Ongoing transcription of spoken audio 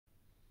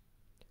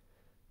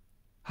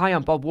Hi,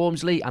 I'm Bob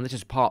Wormsley, and this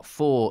is part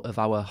 4 of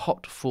our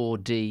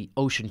HOT4d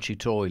Ocean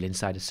tutorial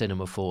inside of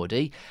Cinema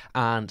 4D.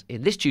 And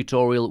in this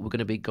tutorial, we're going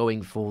to be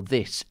going for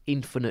this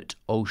infinite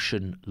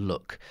ocean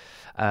look.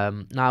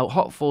 Now,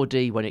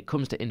 HOT4d, when it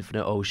comes to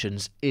infinite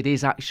oceans, it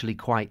is actually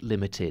quite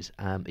limited.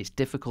 It's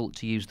difficult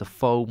to use the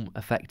foam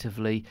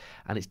effectively,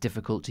 and it's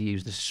difficult to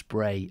use the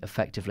spray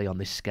effectively on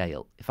this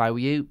scale. If I were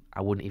you,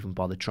 I wouldn't even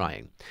bother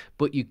trying.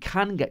 But you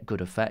can get good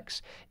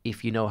effects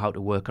if you know how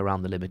to work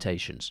around the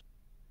limitations.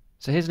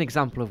 So here's an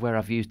example of where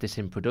I've used this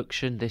in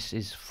production. This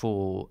is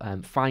for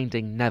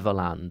Finding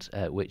Neverland,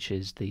 which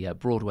is the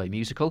Broadway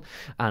musical,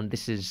 and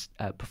this is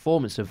a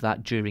performance of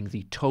that during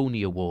the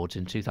Tony Awards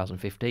in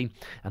 2015,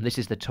 and this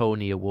is the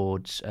Tony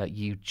Awards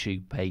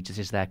YouTube page. This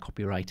is their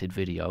copyrighted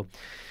video.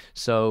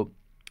 So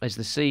as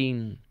the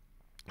scene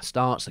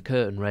starts, the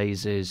curtain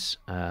raises,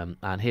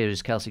 and here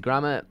is Kelsey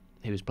Grammer,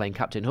 who is playing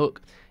Captain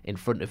Hook, in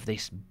front of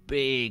this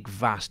big,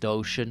 vast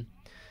ocean.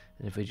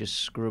 And if we just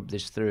scrub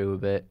this through a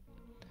bit,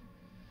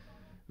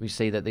 we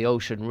see that the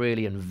ocean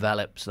really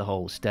envelops the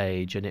whole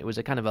stage, and it was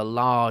a kind of a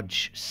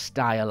large,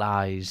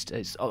 stylized,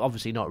 it's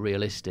obviously not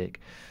realistic,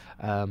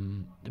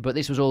 but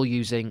this was all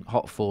using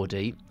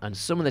HOT4d, and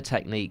some of the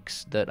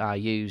techniques that I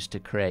used to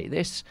create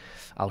this,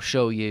 I'll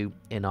show you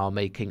in our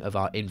making of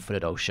our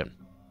infinite ocean.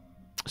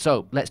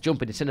 So let's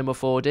jump into Cinema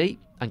 4D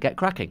and get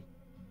cracking.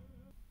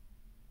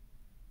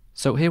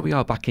 So here we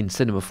are back in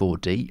Cinema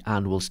 4D,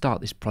 and we'll start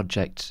this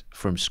project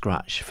from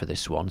scratch for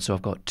this one. So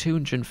I've got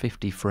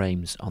 250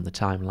 frames on the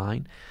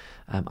timeline.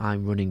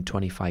 I'm running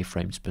 25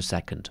 frames per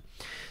second.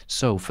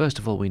 So first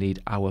of all, we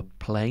need our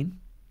plane,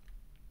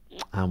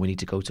 and we need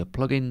to go to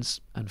plugins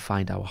and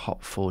find our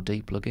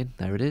HOT4d plugin.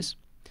 There it is.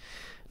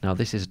 Now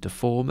this is a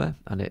deformer,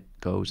 and it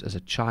goes as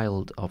a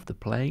child of the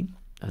plane,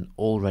 and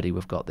already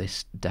we've got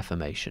this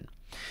deformation.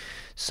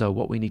 So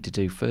what we need to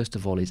do first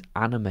of all is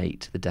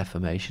animate the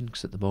deformation,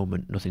 because at the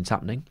moment nothing's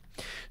happening.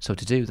 So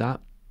to do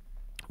that,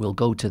 we'll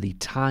go to the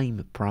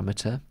time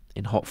parameter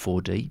in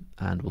HOT4d,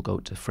 and we'll go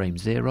to frame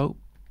 0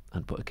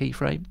 and put a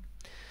keyframe,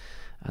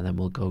 and then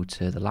we'll go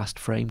to the last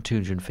frame,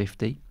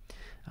 250,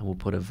 and we'll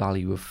put a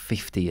value of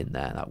 50 in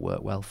there. That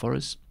worked well for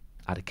us.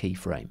 Add a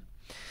keyframe,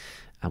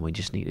 and we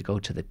just need to go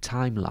to the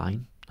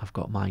timeline. I've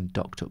got mine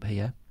docked up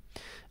here,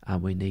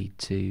 and we need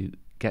to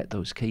get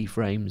those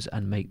keyframes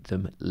and make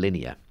them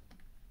linear.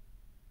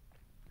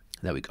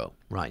 There we go.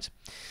 Right.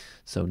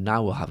 So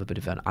now we'll have a bit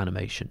of an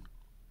animation.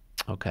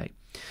 Okay.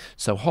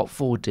 So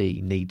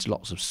HOT4d needs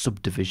lots of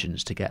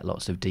subdivisions to get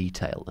lots of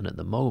detail. And at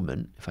the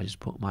moment, if I just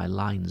put my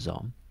lines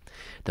on,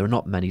 there are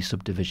not many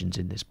subdivisions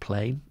in this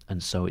plane.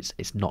 And so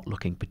it's not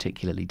looking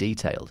particularly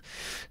detailed.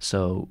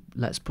 So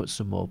let's put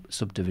some more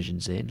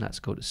subdivisions in. Let's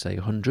go to say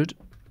 100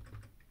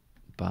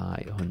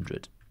 by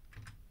 100.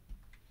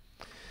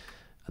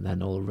 And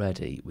then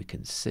already we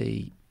can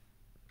see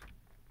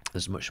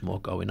there's much more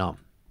going on.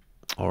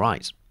 All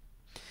right,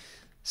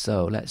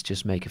 so let's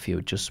just make a few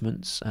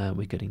adjustments.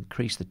 We could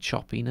increase the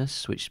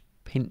choppiness, which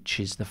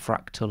pinches the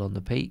fractal on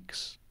the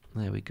peaks.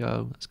 There we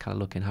go. That's kind of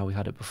looking how we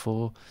had it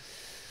before.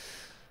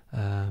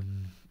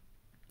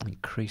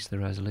 Increase the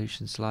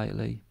resolution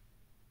slightly.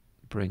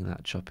 Bring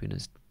that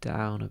choppiness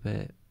down a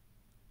bit.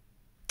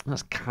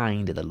 That's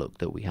kind of the look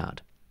that we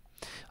had.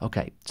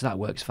 Okay, so that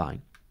works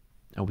fine.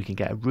 And we can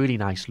get a really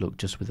nice look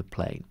just with a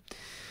plane.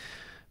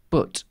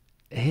 But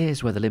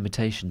here's where the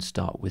limitations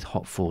start with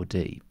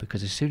HOT4d,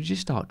 because as soon as you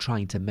start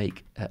trying to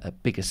make a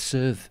bigger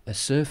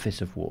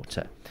surface of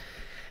water,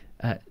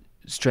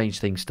 strange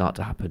things start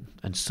to happen,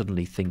 and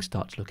suddenly things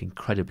start to look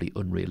incredibly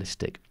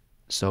unrealistic.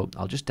 So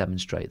I'll just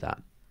demonstrate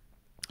that.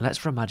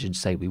 Let's imagine,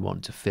 say, we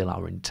want to fill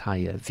our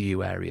entire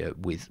view area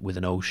with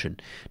an ocean,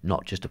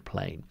 not just a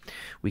plane.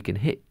 We can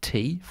hit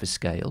T for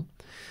scale,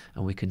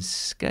 and we can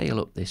scale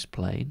up this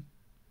plane,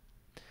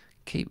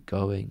 keep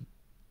going,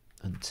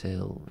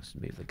 until, let's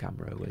move the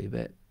camera a wee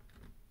bit.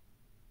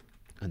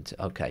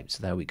 Okay,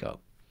 so there we go.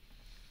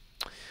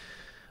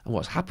 And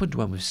what's happened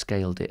when we've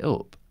scaled it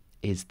up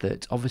is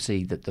that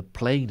obviously that the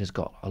plane has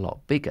got a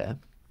lot bigger,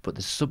 but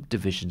the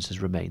subdivisions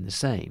has remained the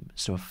same.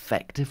 So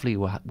effectively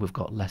we've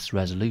got less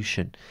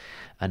resolution,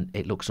 and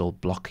it looks all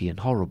blocky and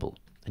horrible.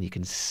 And you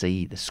can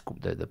see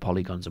the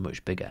polygons are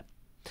much bigger.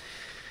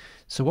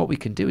 So what we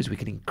can do is we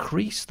can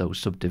increase those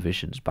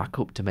subdivisions back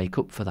up to make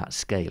up for that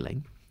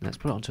scaling. Let's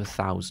put it onto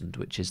 1000,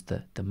 which is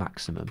the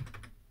maximum.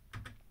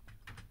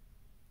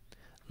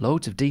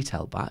 Loads of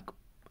detail back,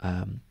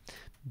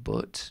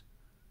 but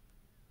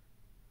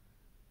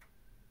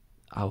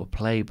our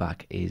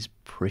playback is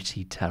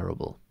pretty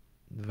terrible,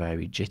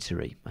 very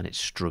jittery, and it's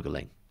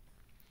struggling.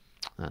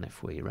 And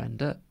if we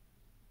render,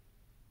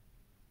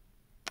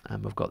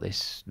 and we've got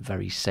this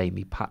very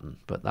samey pattern,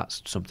 but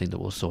that's something that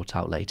we'll sort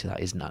out later.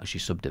 That isn't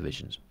actually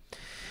subdivisions.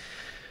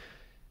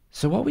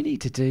 So what we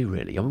need to do,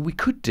 really, I mean, we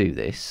could do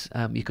this.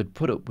 You could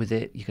put up with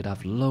it. You could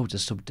have loads of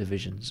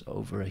subdivisions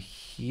over a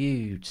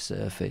huge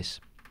surface,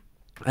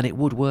 and it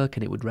would work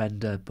and it would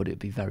render, but it'd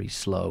be very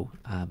slow.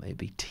 It'd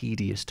be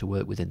tedious to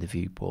work within the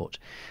viewport,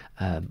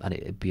 and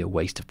it'd be a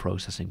waste of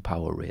processing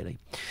power, really.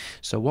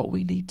 So what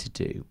we need to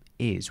do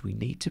is we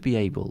need to be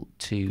able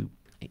to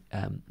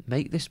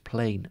make this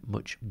plane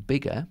much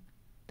bigger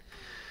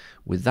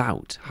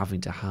without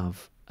having to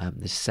have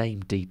the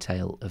same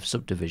detail of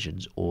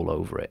subdivisions all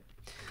over it.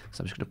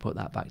 So I'm just going to put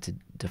that back to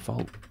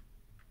default.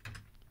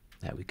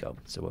 There we go.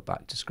 So we're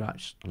back to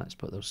scratch. Let's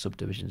put those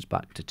subdivisions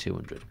back to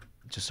 200,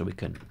 just so we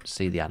can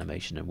see the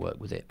animation and work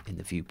with it in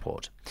the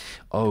viewport.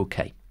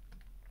 Okay.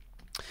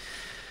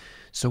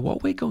 So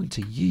what we're going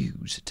to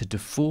use to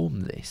deform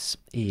this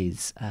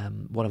is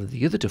one of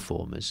the other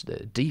deformers,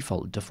 the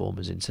default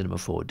deformers in Cinema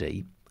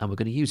 4D, and we're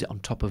going to use it on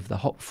top of the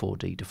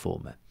HOT4d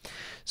deformer.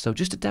 So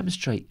just to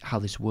demonstrate how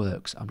this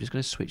works, I'm just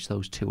going to switch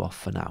those two off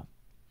for now.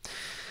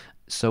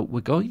 So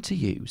we're going to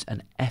use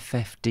an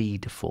FFD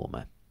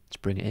deformer. Let's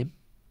bring it in.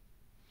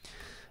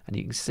 And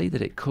you can see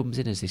that it comes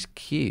in as this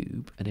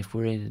cube, and if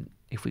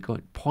we go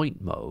in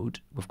point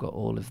mode, we've got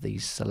all of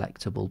these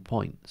selectable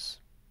points.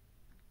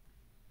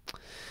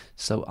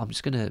 So I'm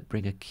just going to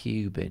bring a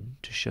cube in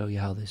to show you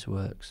how this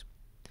works.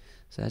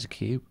 So there's a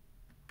cube.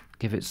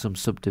 Give it some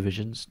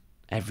subdivisions.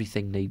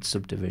 Everything needs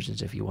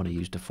subdivisions if you want to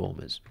use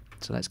deformers.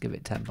 So let's give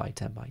it 10 by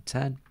 10 by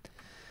 10. And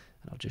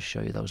I'll just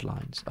show you those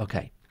lines.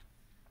 Okay.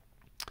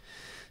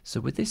 So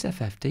with this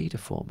FFD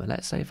deformer,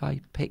 let's say if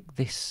I pick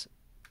this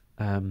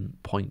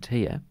point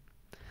here,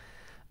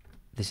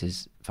 this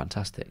is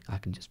fantastic. I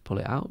can just pull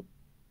it out.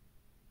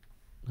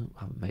 Oh,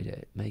 I haven't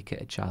make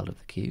it a child of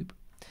the cube.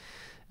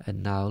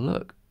 And now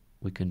look,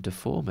 we can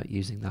deform it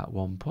using that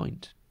one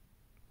point,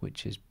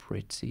 which is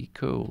pretty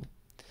cool.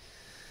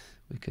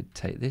 We could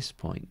take this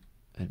point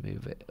and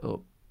move it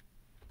up.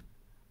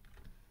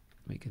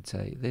 We could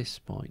take this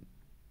point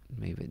and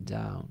move it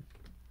down.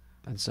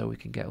 And so we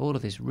can get all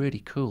of this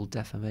really cool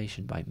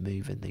deformation by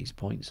moving these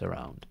points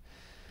around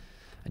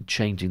and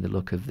changing the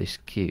look of this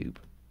cube,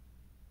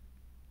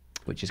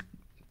 which is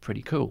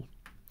pretty cool.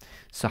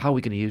 So how are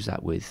we going to use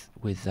that with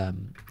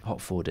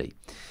HOT4d?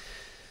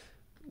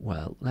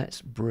 Well,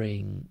 let's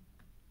bring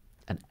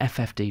an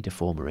FFD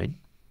deformer in,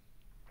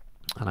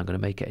 and I'm going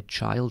to make it a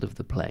child of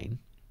the plane,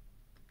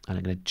 and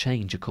I'm going to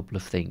change a couple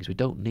of things. We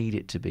don't need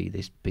it to be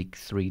this big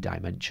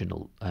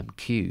three-dimensional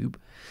cube,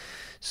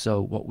 so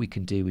what we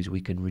can do is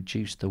we can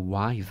reduce the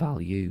Y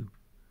value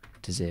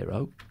to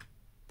 0,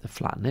 to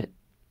flatten it,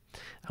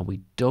 and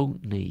we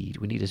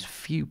need as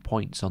few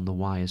points on the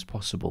Y as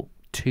possible.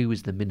 2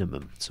 is the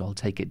minimum, so I'll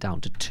take it down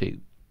to 2.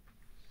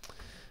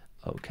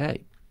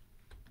 Okay.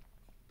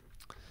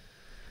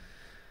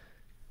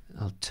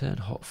 I'll turn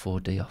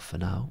HOT4d off for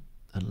now,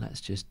 and let's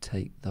just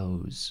take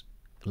those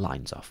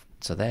lines off.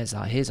 So here's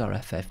our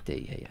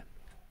FFD here,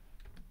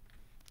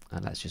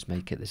 and let's just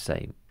make it the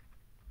same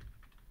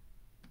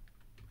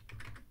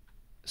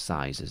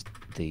size as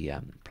the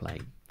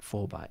plane,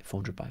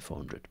 400 by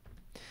 400.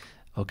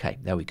 Okay,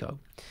 there we go.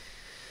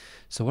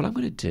 So what I'm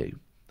going to do,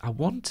 I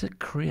want to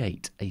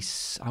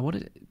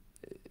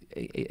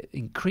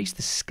increase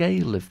the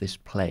scale of this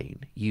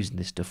plane using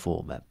this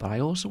deformer, but I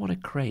also want to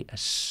create a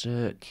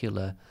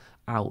circular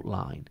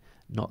outline,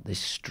 not this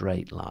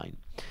straight line.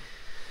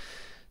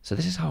 So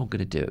this is how I'm going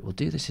to do it. We'll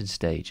do this in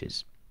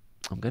stages.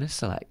 I'm going to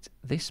select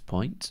this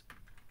point,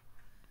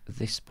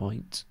 this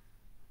point,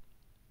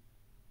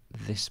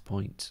 this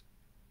point,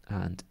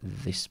 and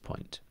this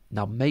point.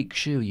 Now make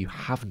sure you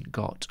haven't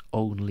got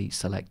only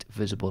select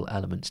visible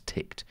elements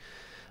ticked.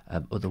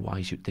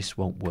 Otherwise this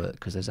won't work,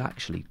 because there's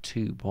actually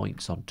 2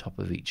 points on top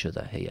of each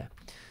other here.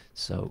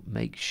 So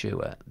make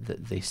sure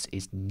that this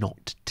is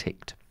not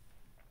ticked.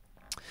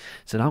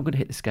 So now I'm going to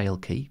hit the scale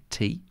key,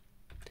 T,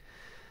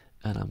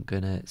 and I'm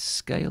going to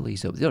scale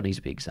these up. They don't need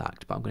to be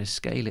exact, but I'm going to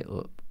scale it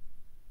up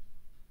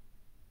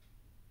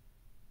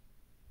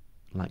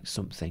like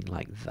something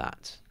like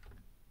that.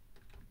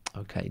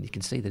 Okay, and you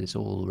can see that it's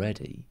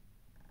already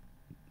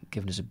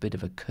given us a bit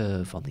of a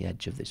curve on the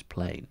edge of this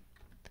plane.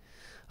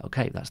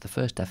 Okay, that's the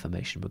first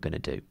deformation we're going to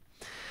do.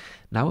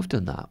 Now we've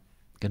done that,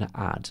 I'm going to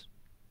add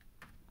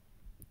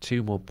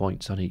 2 more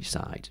points on each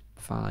side,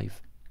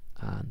 5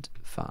 and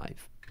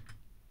 5.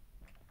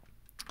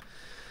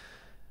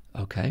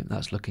 Okay,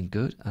 that's looking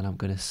good, and I'm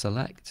going to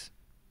select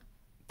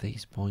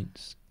these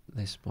points,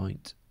 this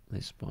point,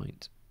 this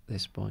point,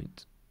 this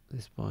point,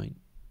 this point,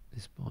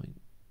 this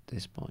point,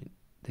 this point,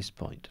 this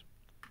point.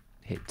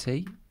 Hit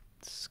T,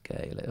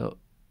 scale it up.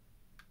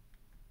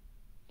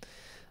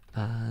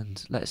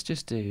 And let's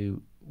just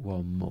do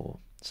one more.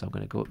 So I'm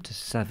going to go up to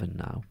 7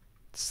 now.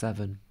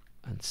 7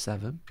 and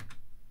 7.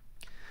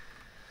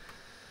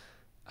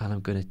 And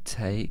I'm going to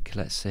take,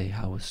 let's see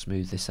how we'll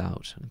smooth this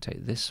out. I'm going to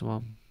take this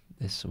one,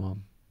 this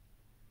one,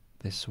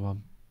 this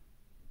one.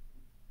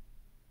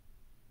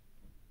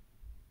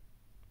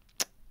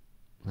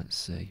 Let's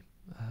see.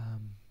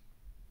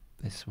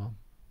 This one,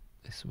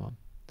 this one,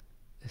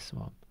 this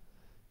one,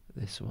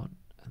 this one,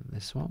 and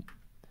this one.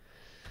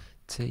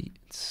 T,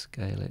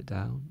 scale it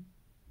down.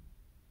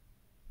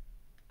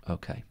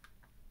 Okay.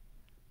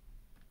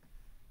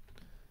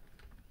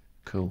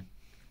 Cool.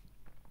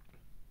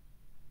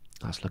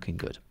 That's looking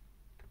good.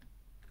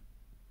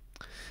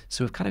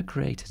 So we've kind of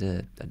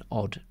created an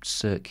odd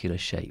circular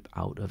shape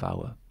out of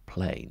our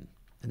plane.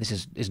 And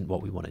this isn't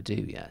what we want to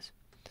do yet,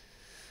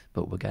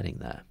 but we're getting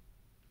there.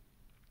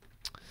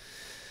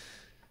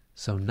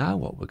 So now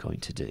what we're going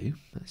to do,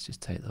 let's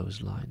just take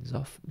those lines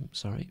off.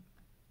 Sorry.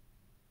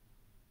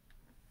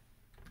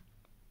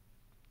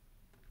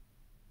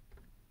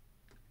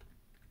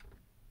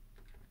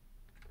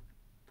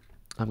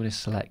 I'm going to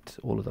select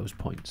all of those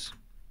points.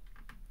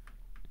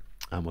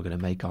 And we're going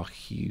to make our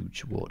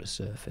huge water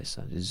surface.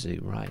 And just zoom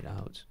right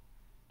out.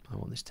 I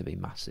want this to be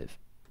massive.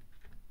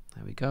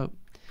 There we go.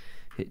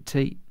 Hit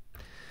T.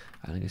 And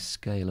I'm going to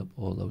scale up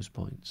all those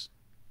points.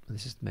 And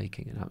this is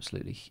making an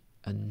absolutely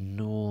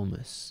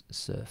enormous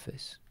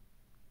surface.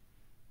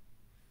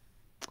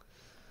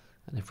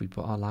 And if we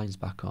put our lines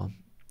back on,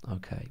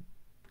 okay.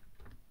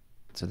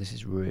 So this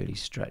is really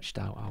stretched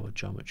out our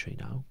geometry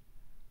now.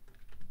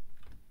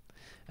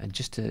 And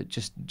just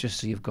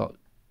so you've got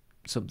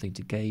something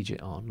to gauge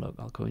it on, look,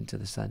 I'll go into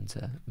the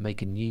center,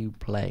 make a new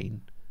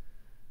plane.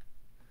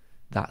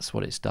 That's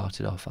what it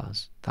started off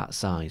as, that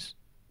size.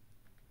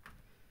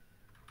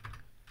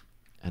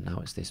 And now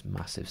it's this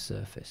massive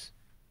surface.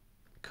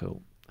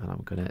 Cool. And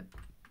I'm going to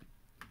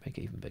make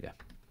it even bigger.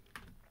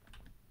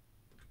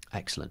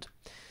 Excellent.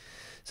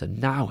 So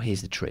now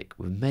here's the trick.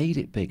 We've made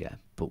it bigger,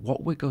 but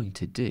what we're going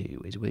to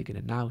do is we're going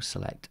to now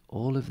select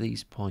all of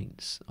these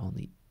points on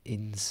the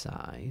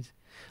inside.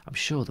 I'm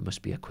sure there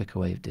must be a quicker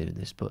way of doing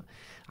this, but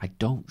I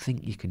don't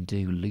think you can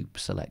do loop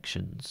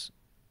selections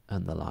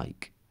and the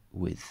like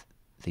with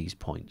these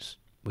points,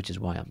 which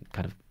is why I'm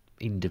kind of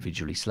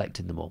individually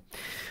selecting them all.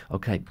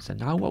 Okay, so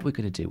now what we're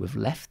going to do, we've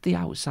left the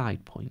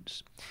outside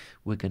points,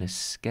 we're going to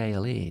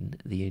scale in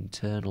the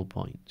internal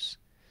points,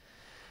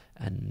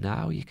 and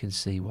now you can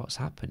see what's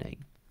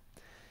happening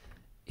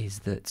is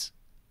that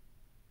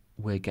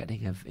we're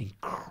getting an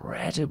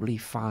incredibly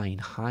fine,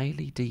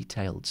 highly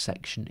detailed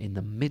section in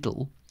the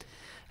middle,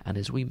 and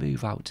as we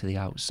move out to the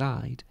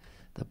outside,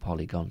 the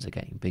polygons are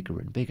getting bigger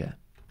and bigger.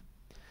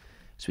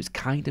 So it's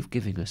kind of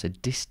giving us a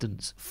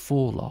distance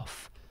fall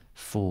off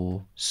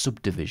for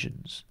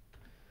subdivisions,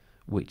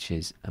 which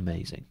is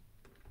amazing.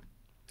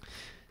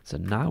 So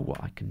now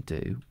what I can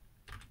do,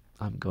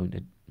 I'm going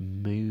to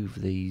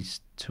move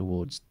these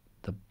towards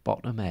the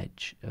bottom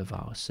edge of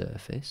our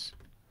surface.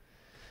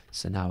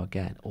 So now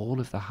again,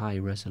 all of the high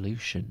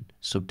resolution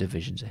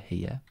subdivisions are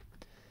here.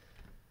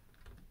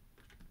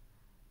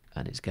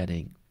 And it's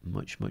getting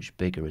much, much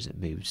bigger as it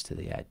moves to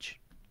the edge.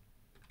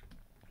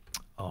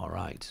 All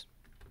right.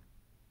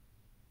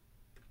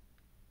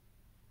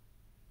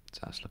 So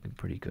that's looking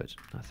pretty good.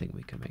 I think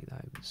we can make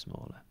that even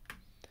smaller.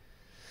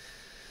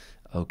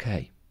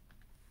 Okay.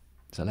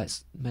 So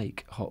let's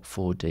make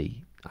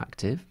HOT4d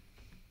active.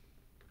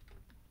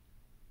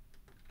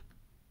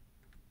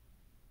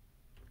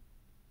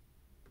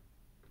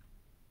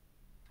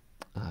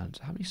 And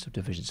how many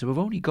subdivisions? So we've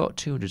only got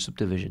 200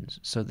 subdivisions.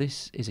 So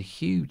this is a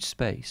huge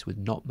space with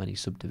not many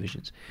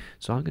subdivisions.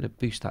 So I'm going to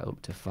boost that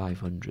up to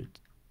 500.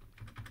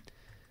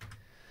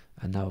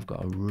 And now I've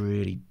got a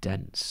really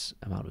dense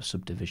amount of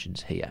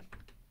subdivisions here.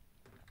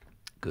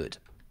 Good.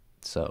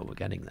 So we're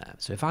getting there.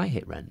 So if I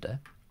hit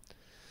render,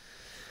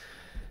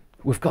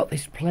 we've got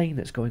this plane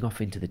that's going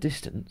off into the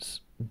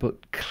distance,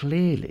 but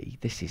clearly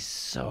this is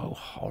so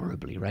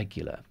horribly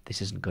regular.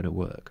 This isn't going to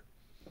work.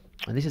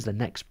 And this is the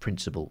next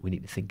principle we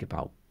need to think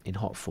about in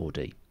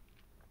HOT4d.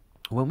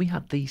 When we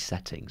had these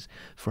settings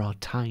for our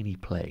tiny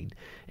plane,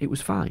 it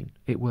was fine.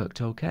 It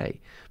worked okay.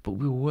 But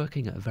we were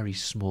working at a very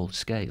small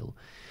scale.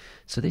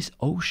 So this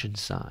ocean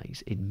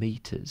size in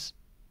meters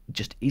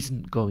just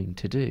isn't going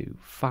to do.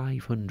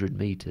 500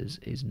 meters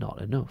is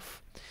not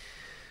enough.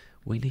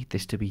 We need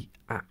this to be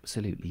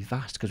absolutely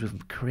vast because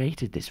we've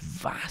created this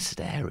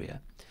vast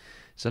area.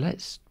 So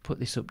let's put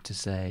this up to,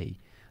 say,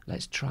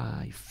 let's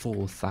try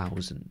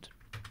 4,000.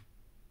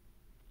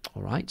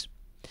 All right,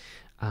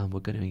 and we're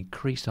going to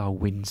increase our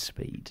wind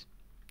speed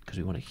because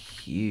we want a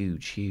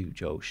huge,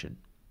 huge ocean.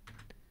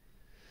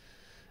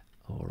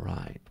 All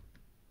right,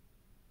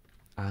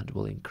 and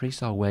we'll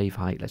increase our wave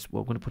height.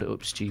 We're going to put it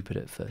up stupid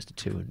at first to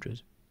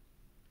 200.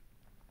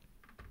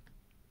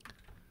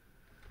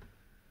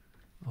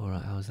 All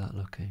right, how's that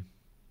looking?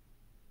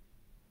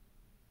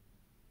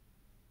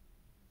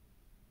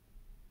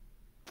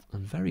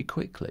 And very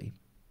quickly,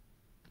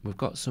 we've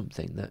got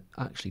something that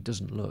actually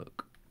doesn't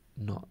look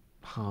not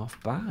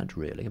half bad,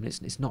 really. I mean,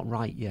 it's not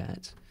right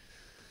yet,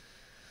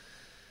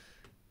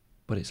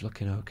 but it's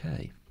looking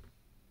okay.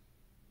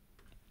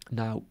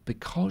 Now,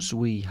 because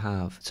we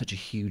have such a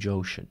huge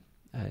ocean,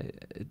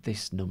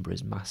 this number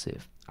is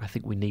massive. I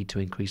think we need to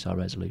increase our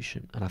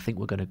resolution, and I think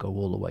we're going to go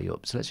all the way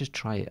up. So let's just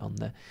try it on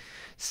the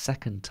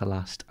second to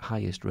last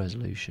highest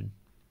resolution.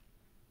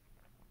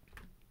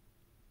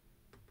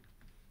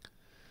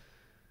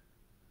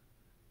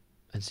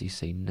 And so you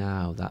see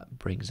now that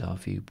brings our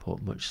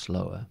viewport much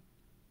slower,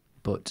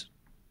 but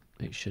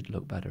it should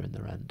look better in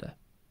the render.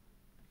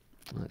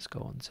 Let's go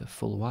on to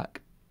full whack.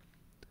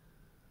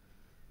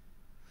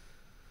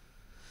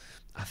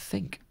 I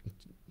think,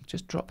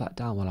 just drop that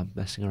down while I'm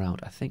messing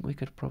around, I think we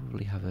could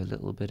probably have a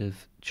little bit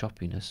of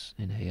choppiness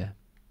in here.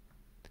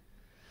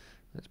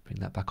 Let's bring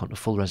that back onto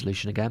full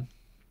resolution again.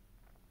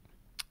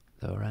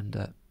 The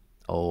render.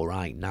 All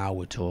right, now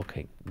we're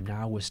talking.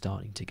 Now we're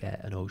starting to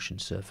get an ocean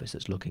surface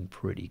that's looking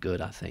pretty good,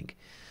 I think.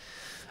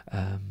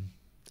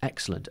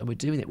 Excellent. And we're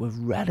doing it with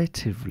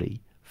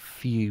relatively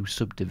few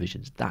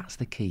subdivisions. That's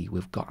the key.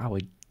 We've got our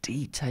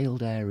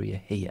detailed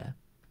area here.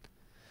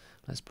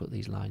 Let's put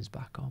these lines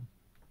back on.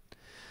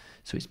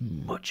 So it's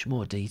much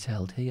more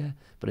detailed here,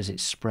 but as it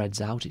spreads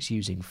out, it's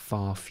using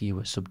far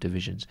fewer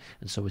subdivisions,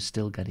 and so we're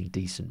still getting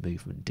decent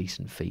movement,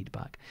 decent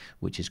feedback,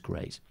 which is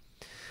great.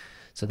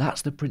 So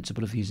that's the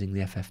principle of using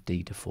the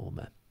FFD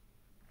deformer.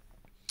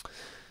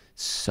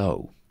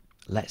 So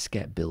let's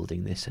get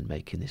building this and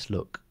making this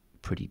look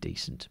pretty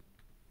decent.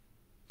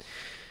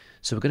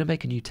 So we're going to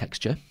make a new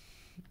texture.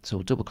 So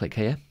we'll double click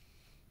here.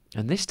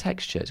 And this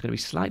texture is going to be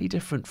slightly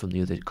different from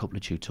the other couple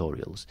of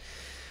tutorials.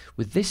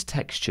 With this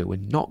texture, we're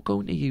not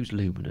going to use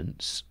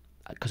luminance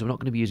because we're not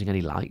going to be using any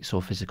lights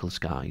or physical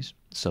skies.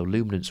 So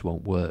luminance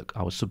won't work.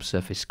 Our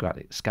subsurface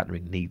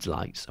scattering needs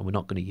lights, and we're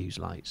not going to use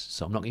lights.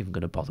 So I'm not even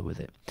going to bother with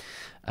it.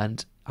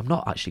 And I'm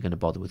not actually going to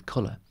bother with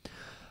colour.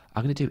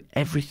 I'm going to do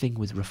everything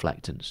with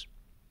reflectance.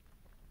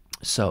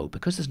 So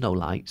because there's no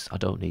lights, I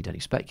don't need any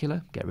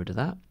specular. Get rid of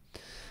that.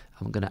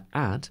 I'm going to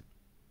add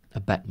a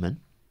Beckman.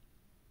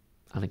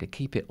 And I'm going to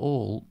keep it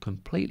all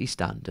completely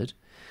standard,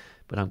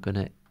 but I'm going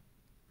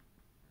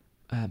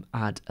to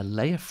add a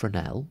layer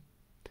Fresnel,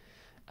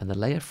 and the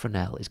layer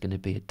Fresnel is going to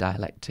be a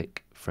dielectric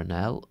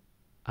Fresnel,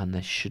 and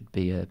there should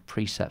be a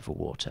preset for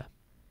water.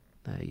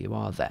 There you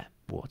are there,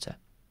 water.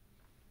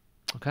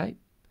 Okay,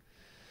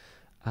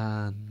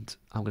 and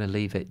I'm going to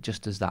leave it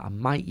just as that. I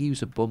might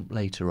use a bump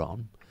later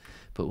on,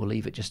 but we'll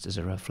leave it just as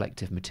a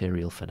reflective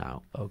material for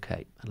now.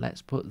 Okay, and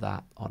let's put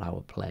that on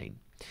our plane.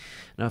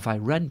 Now if I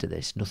render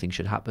this, nothing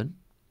should happen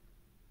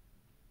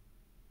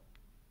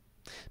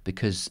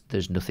because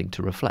there's nothing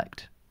to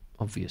reflect,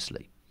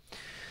 obviously.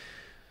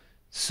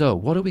 So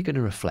what are we going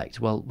to reflect?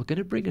 Well, we're going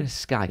to bring in a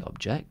sky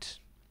object,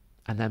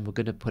 and then we're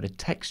going to put a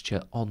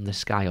texture on the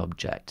sky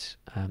object.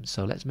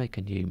 So let's make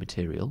a new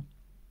material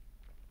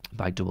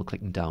by double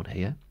clicking down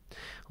here.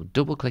 We'll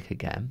double click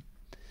again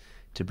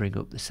to bring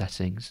up the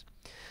settings,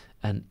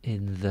 and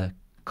in the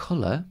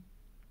color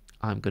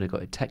I'm going to go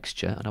to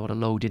texture, and I want to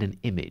load in an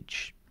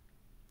image,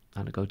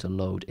 and I go to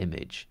load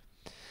image.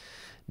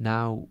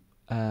 Now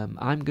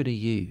I'm going to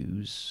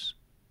use,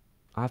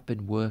 I've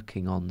been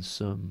working on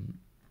some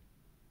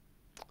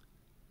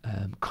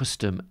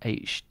custom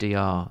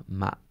HDR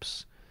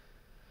maps,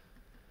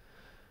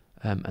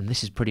 and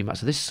this is pretty much,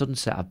 so this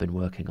sunset I've been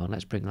working on,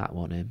 let's bring that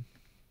one in.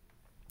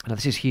 Now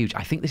this is huge.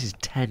 I think this is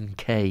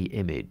 10K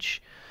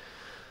image,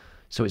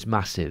 so it's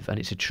massive, and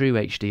it's a true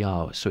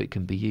HDR, so it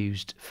can be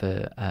used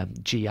for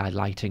GI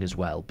lighting as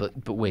well, but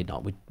we're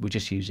not, we're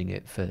just using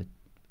it for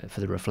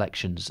the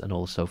reflections and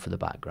also for the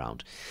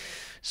background.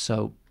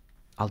 So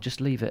I'll just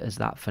leave it as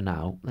that for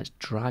now. Let's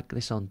drag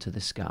this onto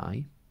the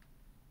sky,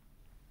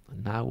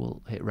 and now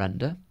we'll hit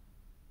render.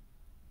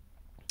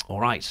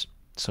 Alright,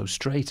 so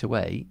straight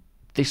away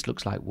this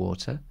looks like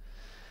water,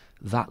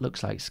 that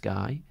looks like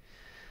sky,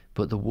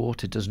 but the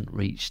water doesn't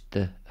reach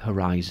the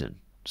horizon,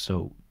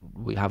 so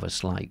we have a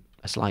slight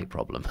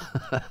problem.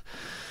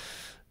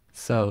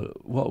 So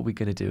what are we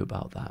going to do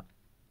about that?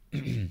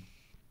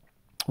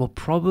 Well,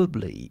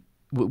 probably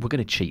we're going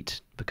to cheat,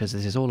 because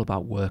this is all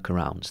about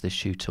workarounds, this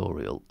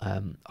tutorial.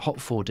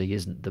 HOT4d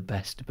isn't the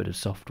best bit of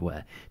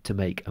software to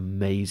make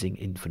amazing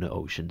infinite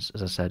oceans,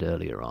 as I said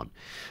earlier on,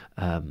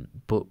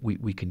 but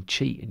we can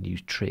cheat and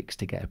use tricks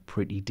to get a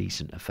pretty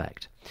decent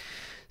effect.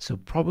 So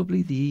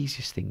probably the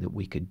easiest thing that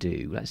we could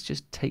do, let's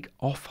just take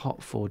off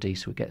HOT4d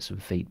so we get some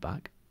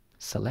feedback,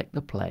 select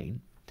the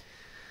plane,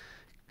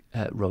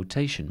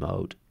 rotation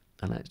mode,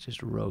 and let's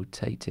just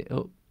rotate it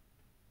up.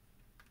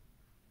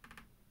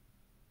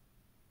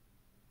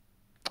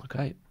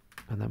 Okay,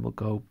 and then we'll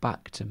go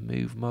back to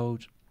move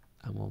mode,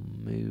 and we'll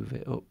move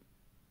it up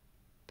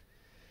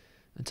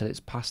until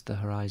it's past the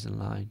horizon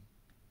line.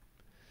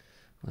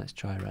 Let's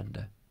try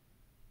render.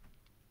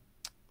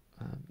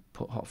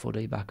 Put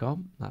HOT4d back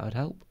on, that would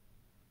help.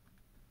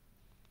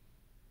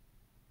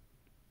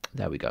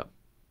 There we go.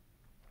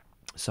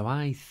 So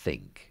I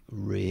think,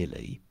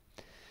 really,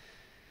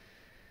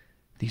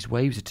 these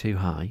waves are too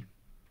high,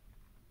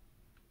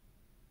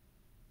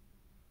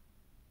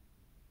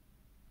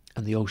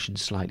 and the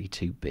ocean's slightly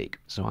too big.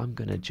 So I'm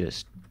going to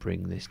just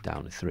bring this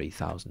down to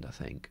 3000, I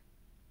think.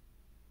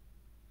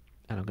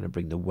 And I'm going to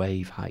bring the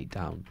wave height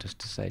down just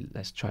to say,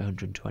 let's try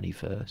 120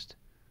 first.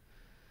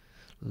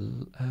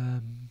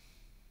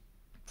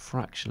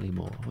 Fractionally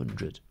more,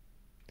 100.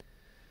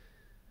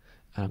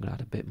 And I'm going to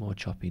add a bit more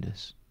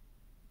choppiness.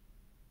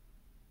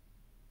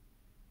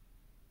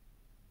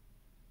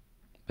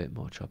 Bit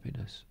more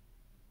choppiness.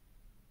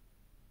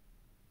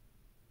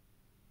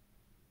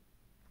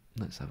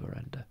 Let's have a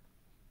render.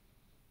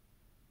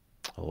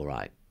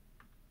 Alright,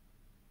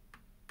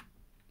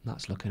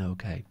 that's looking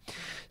okay.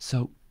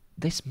 So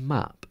this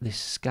map, this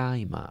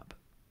sky map,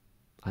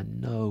 I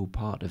know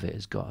part of it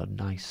has got a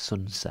nice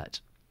sunset,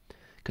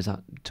 because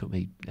that took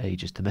me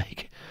ages to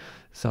make.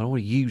 So I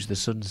want to use the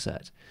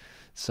sunset.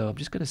 So I'm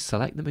just going to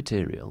select the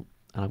material,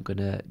 and I'm going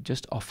to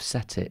just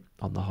offset it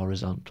on the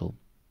horizontal.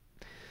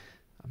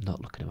 I'm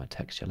not looking at my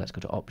texture. Let's go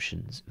to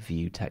Options,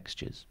 View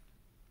Textures.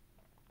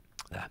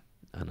 There.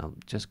 And I'm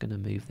just going to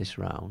move this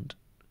round.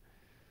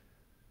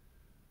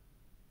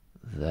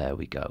 There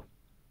we go.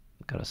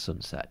 Got a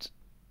sunset.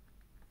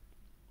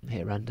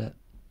 Hit render.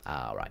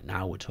 Alright,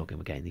 now we're talking,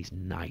 we're getting these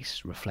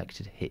nice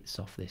reflected hits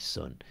off this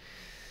sun.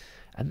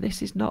 And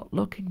this is not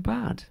looking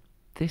bad.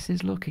 This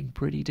is looking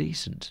pretty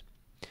decent.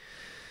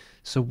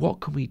 So what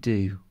can we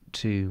do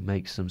to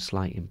make some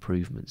slight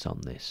improvements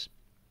on this?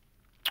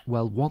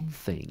 Well, one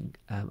thing,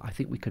 I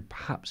think we could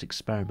perhaps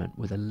experiment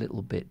with a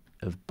little bit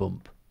of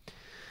bump.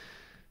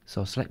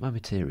 So I'll select my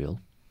material.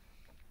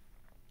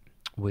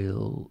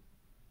 We'll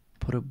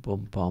put a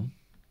bump on.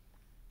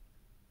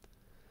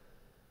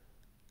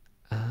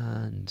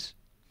 And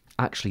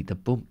actually the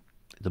bump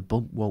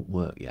won't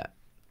work yet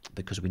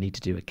because we need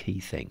to do a key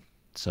thing.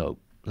 So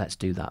let's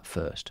do that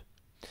first.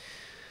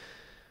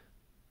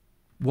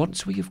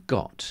 Once we have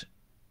got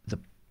the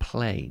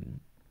plane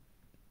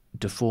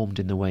deformed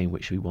in the way in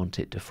which we want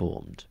it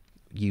deformed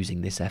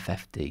using this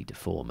FFD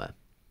deformer,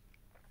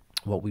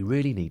 what we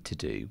really need to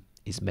do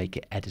is make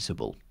it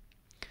editable.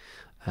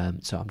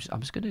 So I'm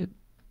just going to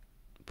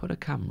put a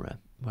camera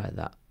where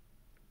that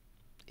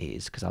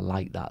is because I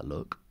like that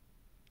look,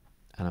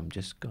 and I'm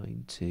just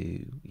going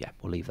to, yeah,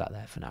 we'll leave that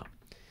there for now.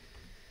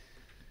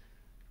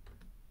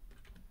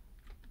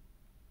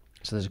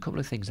 So there's a couple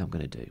of things I'm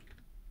going to do.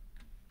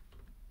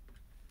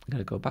 I'm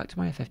going to go back to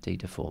my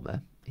FFD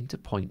deformer into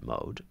point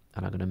mode,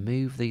 and I'm going to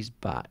move these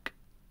back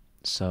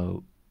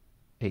so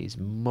it is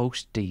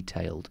most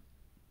detailed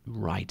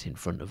right in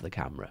front of the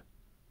camera.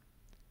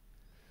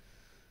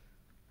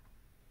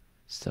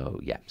 So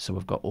yeah, so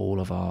we've got all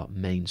of our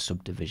main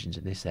subdivisions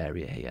in this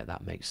area here.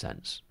 That makes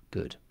sense.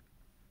 Good.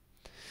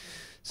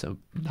 So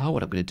now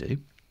what I'm going to do,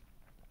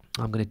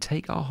 I'm going to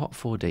take our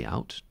HOT4d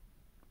out.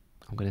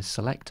 I'm going to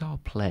select our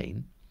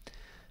plane,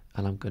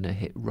 and I'm going to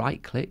hit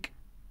right click,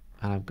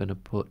 and I'm going to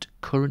put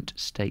current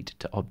state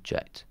to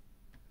object.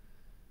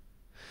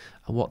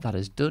 And what that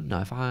has done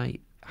now, if I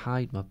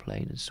hide my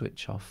plane and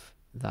switch off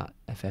that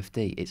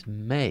FFD, it's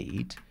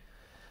made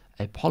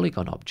a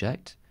polygon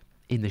object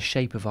in the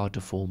shape of our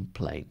deformed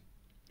plane,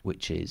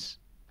 which is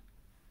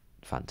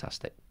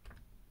fantastic.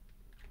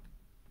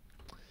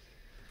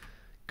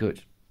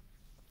 Good.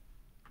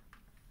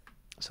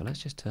 So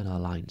let's just turn our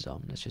lines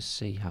on. Let's just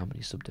see how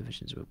many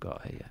subdivisions we've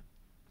got here.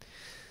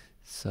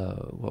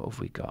 So what have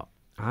we got?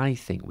 I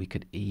think we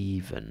could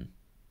even,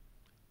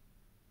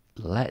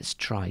 let's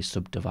try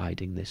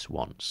subdividing this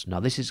once.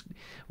 Now this is,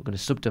 we're going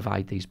to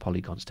subdivide these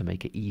polygons to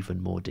make it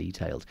even more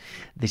detailed.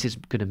 This is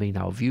going to mean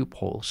our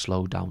viewport will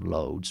slow down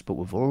loads, but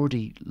we've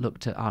already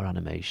looked at our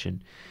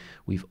animation.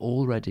 We've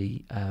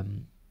already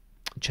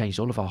changed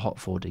all of our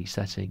HOT4d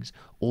settings.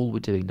 All we're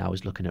doing now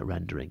is looking at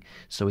rendering.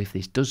 So if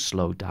this does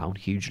slow down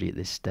hugely at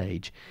this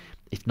stage,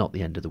 it's not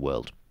the end of the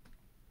world.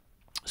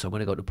 So I'm going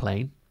to go to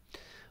plane.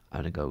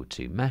 I'm going to go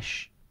to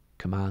mesh,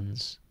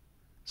 commands,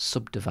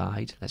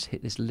 subdivide. Let's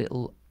hit this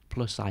little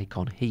plus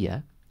icon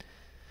here,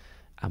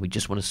 and we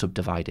just want to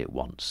subdivide it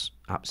once.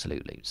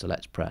 Absolutely. So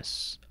let's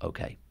press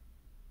OK.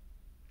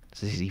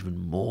 So this is even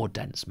more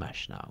dense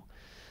mesh now.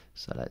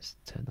 So let's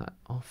turn that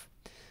off.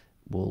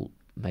 We'll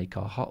make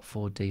our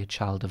HOT4d a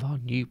child of our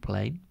new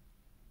plane.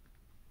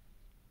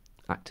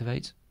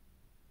 Activate.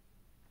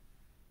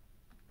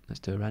 Let's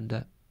do a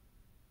render.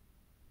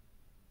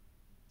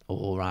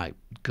 All right,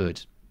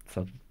 good.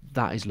 So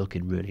that is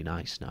looking really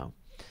nice now.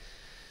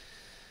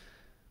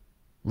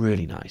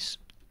 Really nice.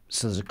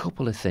 So there's a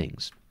couple of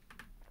things.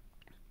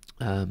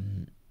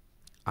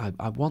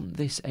 I want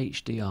this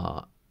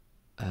HDR.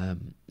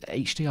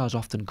 HDRs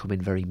often come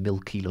in very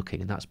milky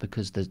looking, and that's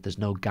because there's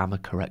no gamma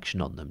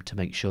correction on them to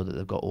make sure that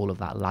they've got all of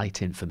that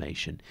light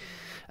information.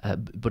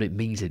 But it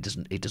means it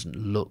doesn't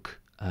look.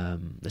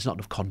 There's not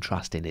enough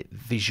contrast in it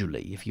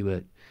visually. If you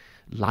were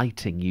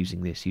lighting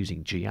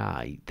using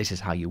GI, this is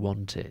how you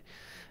want it,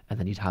 and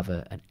then you'd have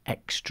an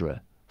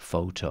extra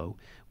photo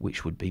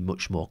which would be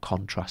much more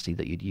contrasty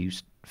that you'd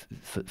use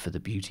for the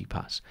beauty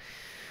pass.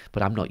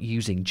 But I'm not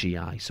using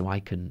GI, so I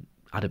can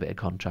add a bit of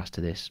contrast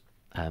to this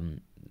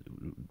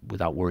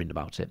without worrying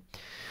about it.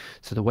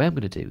 So the way I'm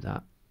going to do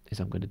that is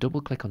I'm going to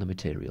double click on the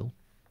material.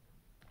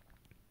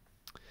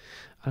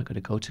 I'm going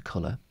to go to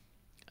color,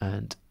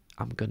 and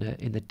I'm going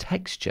to, in the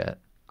texture,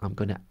 I'm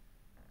going to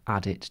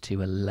add it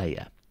to a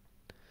layer.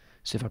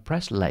 So if I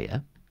press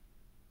layer,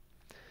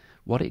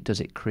 what it does,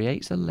 it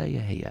creates a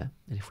layer here,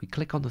 and if we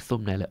click on the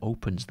thumbnail, it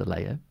opens the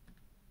layer,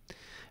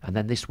 and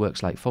then this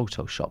works like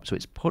Photoshop. So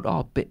it's put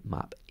our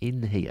bitmap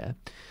in here,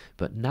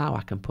 but now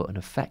I can put an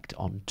effect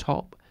on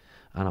top,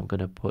 and I'm going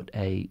to put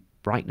a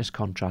brightness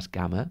contrast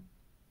gamma,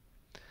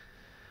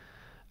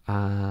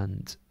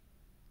 and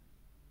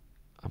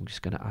I'm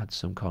just going to add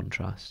some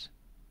contrast.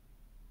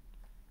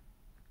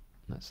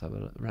 Let's have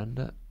a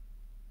render.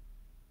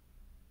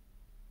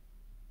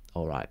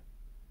 All right.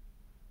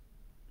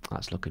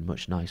 That's looking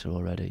much nicer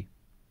already.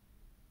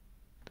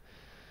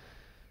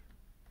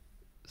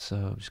 So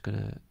I'm just going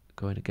to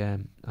going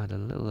again, add a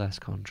little less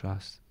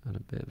contrast and a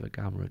bit of a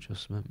gamma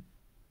adjustment.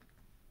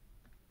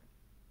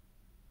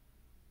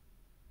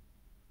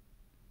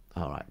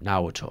 Alright,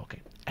 now we're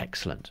talking.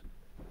 Excellent.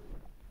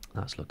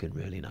 That's looking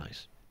really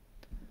nice.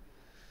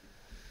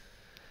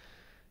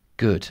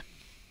 Good.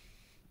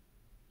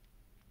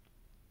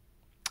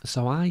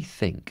 So I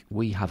think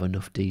we have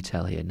enough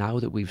detail here. Now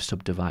that we've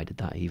subdivided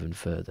that even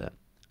further,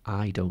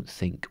 I don't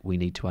think we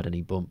need to add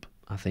any bump.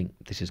 I think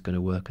this is going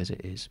to work as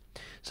it is.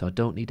 So I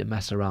don't need to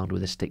mess around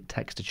with a stick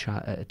text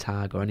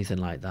tag or anything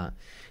like that.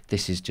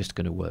 This is just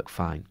going to work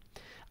fine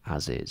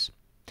as is.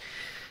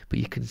 But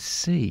you can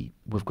see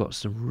we've got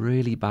some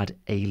really bad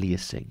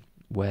aliasing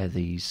where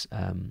these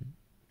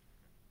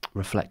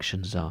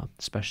reflections are,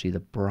 especially the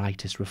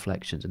brightest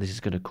reflections, and this is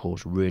going to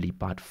cause really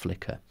bad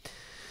flicker.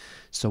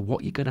 So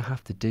what you're going to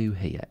have to do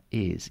here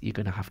is you're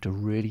going to have to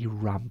really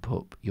ramp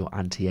up your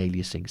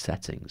anti-aliasing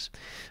settings.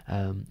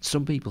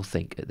 Some people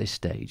think at this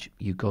stage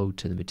you go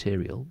to the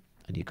material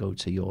and you go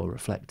to your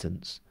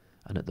reflectance,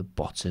 and at the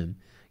bottom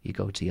you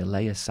go to your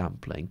layer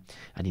sampling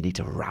and you need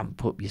to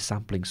ramp up your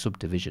sampling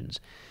subdivisions.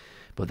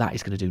 But that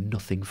is going to do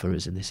nothing for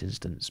us in this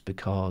instance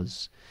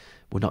because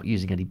we're not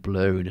using any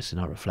blurriness in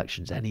our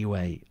reflections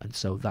anyway, and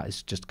so that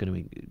is just going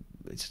to,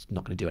 it's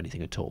not going to do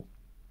anything at all.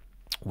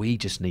 We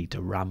just need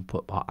to ramp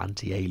up our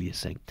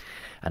anti-aliasing,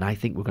 and I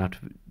think we're going to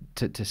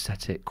have to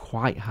set it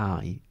quite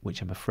high,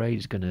 which I'm afraid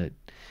is going to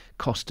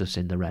cost us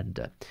in the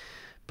render.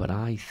 But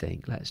I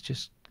think let's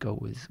just go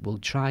with, we'll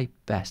try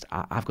best.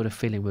 I've got a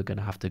feeling we're going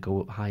to have to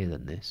go up higher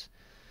than this,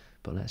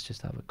 but let's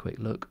just have a quick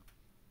look.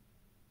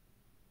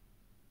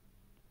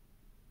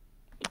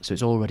 So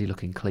it's already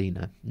looking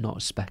cleaner, not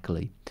as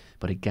speckly,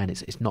 but again,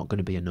 it's not going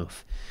to be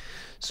enough.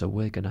 So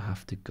we're going to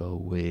have to go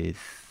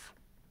with,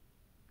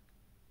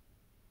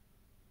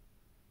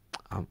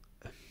 I'm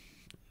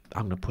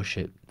going to push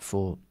it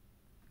 4x4,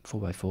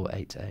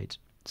 8x8.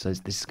 So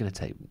this is going to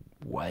take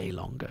way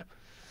longer.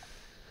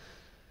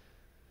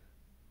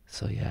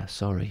 So yeah,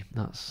 sorry,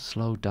 that's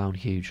slowed down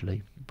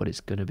hugely, but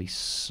it's going to be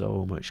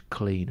so much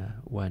cleaner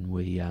when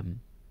we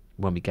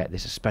get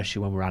this,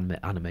 especially when we're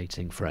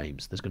animating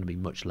frames. There's going to be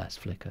much less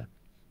flicker.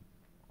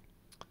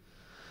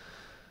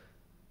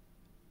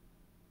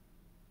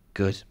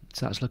 Good.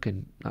 So that's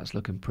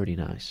looking pretty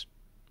nice.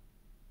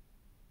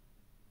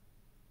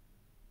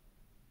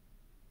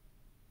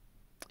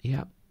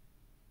 Yeah.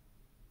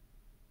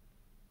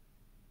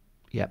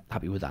 Yeah,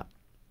 happy with that.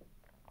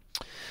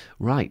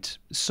 Right,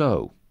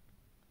 so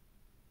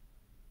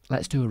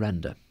let's do a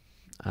render,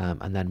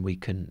 and then we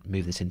can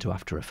move this into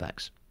After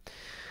Effects.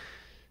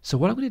 So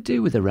what I'm going to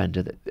do with the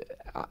render,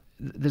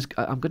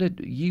 I'm going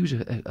to use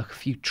a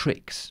few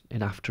tricks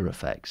in After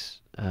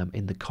Effects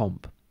in the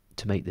comp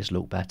to make this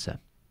look better.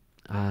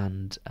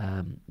 And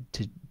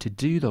to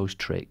do those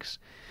tricks,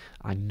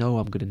 I know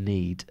I'm going to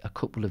need a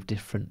couple of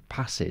different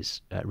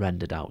passes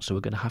rendered out. So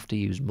we're going to have to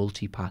use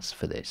multipass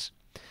for this.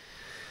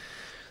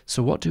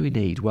 So what do we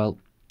need? Well,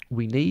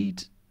 we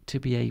need to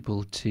be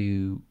able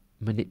to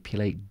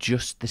manipulate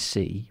just the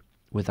sea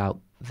without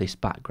this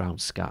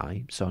background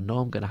sky. So I know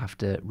I'm going to have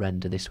to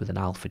render this with an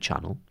alpha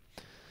channel.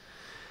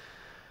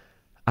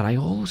 And I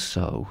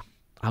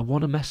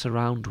want to mess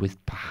around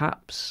with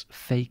perhaps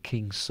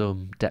faking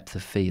some depth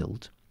of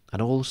field,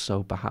 and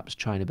also perhaps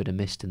trying a bit of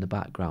mist in the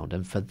background.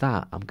 And for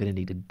that, I'm going to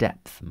need a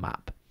depth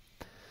map.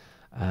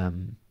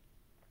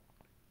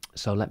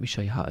 So let me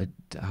show you how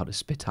to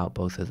spit out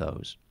both of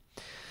those.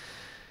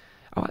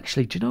 Oh,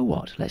 actually, do you know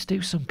what? Let's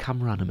do some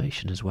camera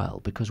animation as well,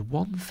 because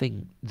one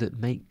thing that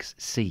makes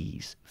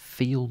seas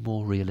feel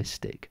more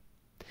realistic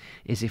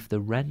is if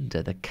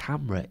the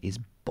camera is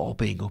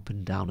bobbing up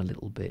and down a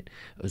little bit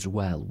as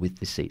well with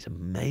the sea. It's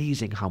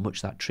amazing how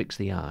much that tricks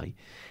the eye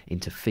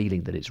into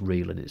feeling that it's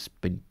real and it's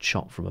been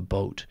shot from a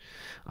boat,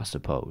 I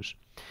suppose.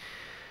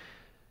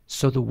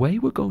 So the way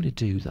we're going to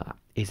do that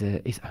is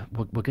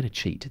we're going to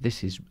cheat.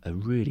 This is a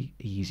really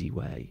easy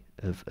way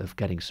of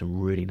getting some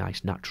really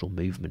nice natural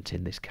movement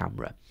in this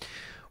camera.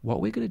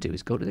 What we're going to do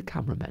is go to the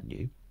camera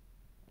menu,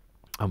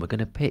 and we're going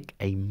to pick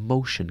a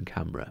motion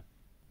camera,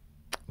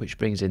 which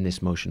brings in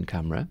this motion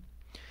camera.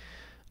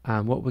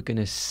 And what we're going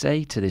to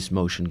say to this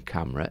motion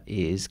camera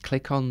is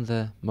click on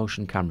the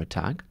motion camera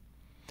tag,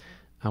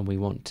 and we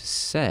want to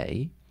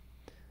say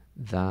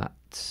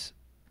that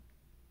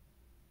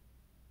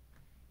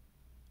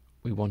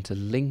we want to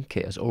link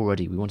it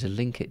we want to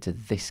link it to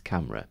this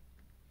camera.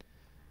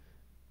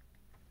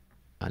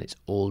 And it's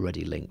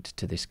already linked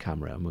to this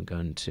camera, and we're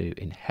going to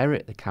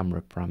inherit the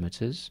camera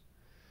parameters,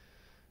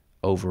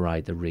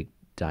 override the rig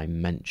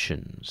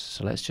dimensions.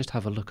 So let's just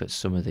have a look at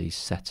some of these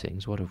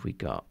settings. What have we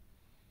got?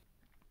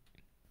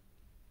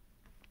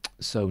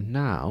 So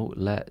now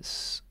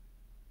let's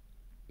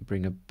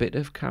bring a bit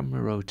of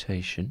camera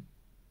rotation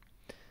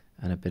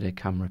and a bit of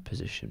camera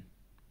position.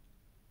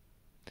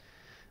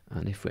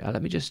 And if we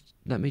let me just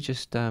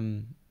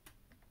hide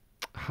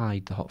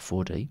the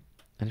HOT4d,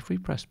 and if we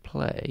press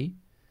play,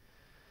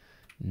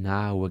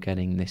 now we're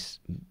getting this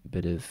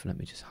bit of, let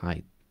me just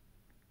hide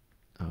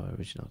our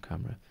original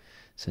camera.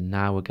 So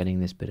now we're getting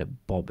this bit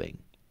of bobbing.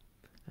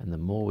 And the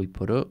more we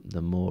put up,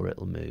 the more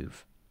it'll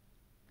move.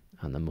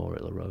 And the more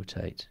it'll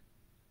rotate.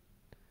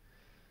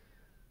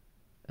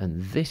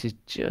 And this is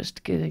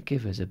just going to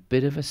give us a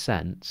bit of a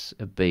sense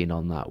of being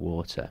on that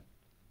water.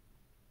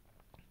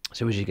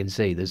 So as you can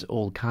see, there's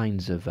all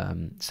kinds of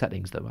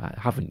settings that I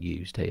haven't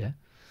used here.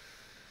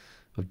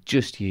 We've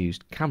just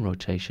used camera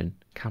rotation,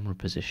 camera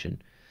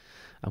position.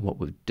 And what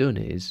we've done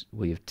is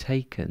we have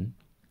taken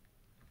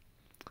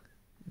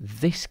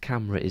this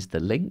camera is the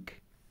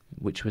link,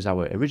 which was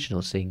our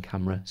original scene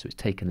camera, so it's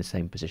taken the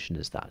same position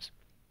as that.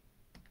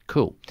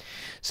 Cool.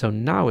 So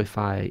now if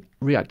I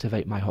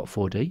reactivate my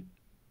HOT4d,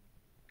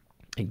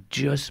 it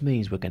just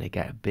means we're going to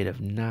get a bit of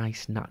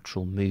nice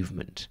natural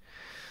movement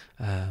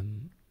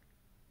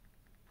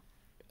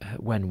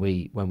when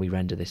we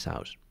render this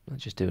out.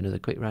 Let's just do another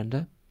quick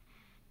render.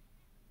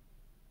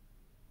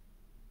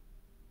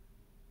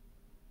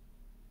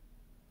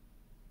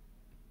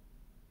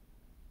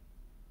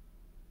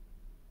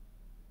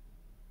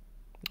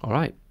 All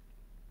right,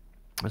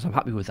 so I'm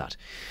happy with that.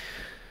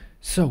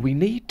 So we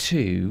need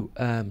to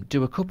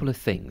do a couple of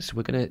things.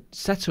 We're going to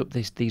set up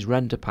these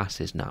render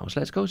passes now.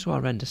 So let's go to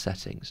our render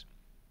settings,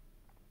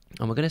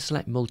 and we're going to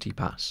select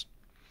multipass.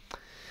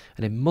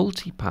 And in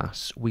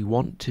multipass, we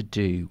want to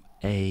do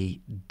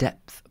a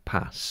depth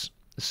pass.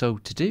 So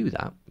to do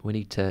that, we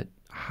need to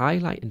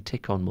highlight and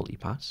tick on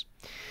multipass.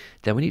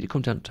 Then we need to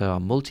come down to our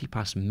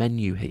multipass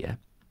menu here,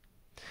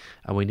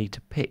 and we need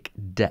to pick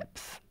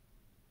depth,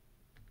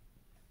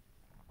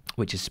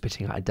 which is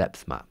spitting out a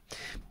depth map.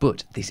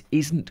 But this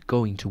isn't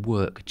going to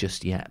work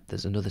just yet.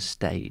 There's another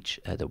stage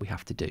that we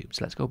have to do.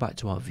 So let's go back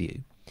to our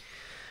view.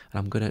 And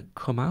I'm going to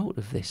come out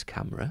of this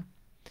camera.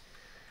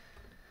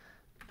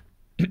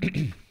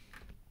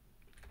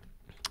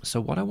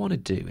 So what I want to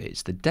do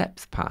is the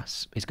depth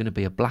pass is going to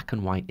be a black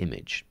and white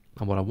image.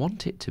 And what I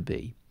want it to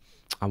be,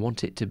 I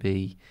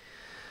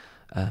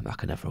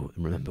can never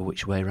remember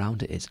which way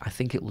around it is. I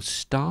think it will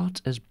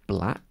start as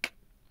black,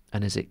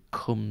 and as it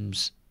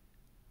comes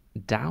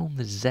down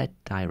the Z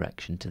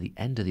direction to the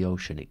end of the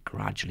ocean, it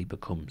gradually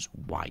becomes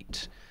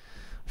white.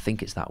 I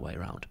think it's that way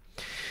around.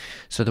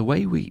 So the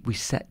way we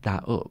set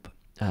that up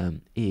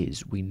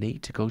is we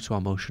need to go to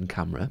our motion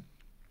camera,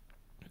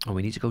 and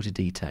we need to go to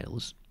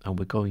details, and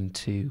we're going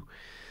to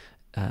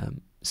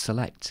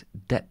select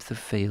depth of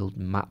field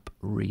map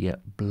rear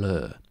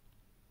blur.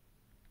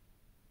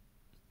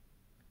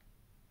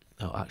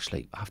 Oh,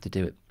 actually, I have to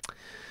do it.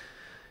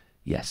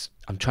 Yes,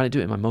 I'm trying to do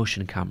it in my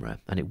motion camera,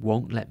 and it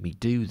won't let me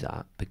do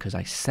that because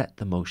I set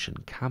the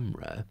motion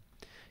camera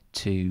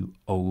to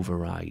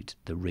override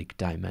the rig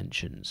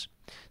dimensions.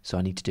 So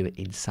I need to do it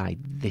inside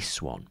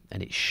this one,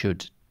 and it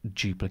should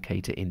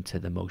duplicate it into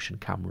the motion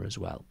camera as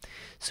well.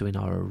 So in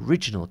our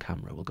original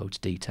camera, we'll go to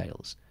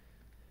details,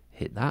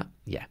 hit that,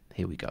 yeah,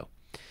 here we go.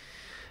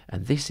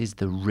 And this is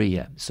the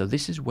rear, so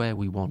this is where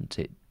we want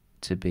it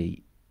to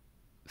be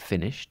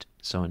finished.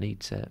 So I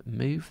need to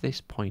move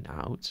this point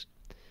out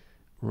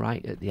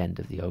right at the end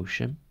of the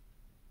ocean.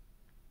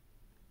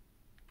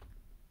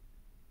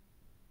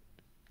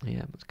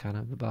 Yeah, it's kind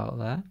of about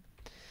there.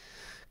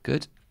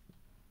 Good.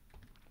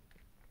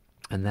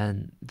 And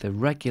then the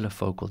regular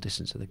focal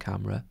distance of the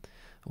camera,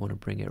 I want to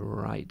bring it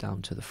right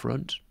down to the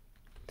front.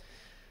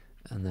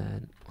 And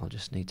then I'll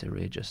just need to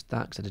readjust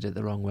that because I did it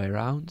the wrong way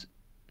around.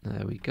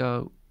 There we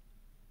go.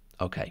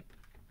 Okay.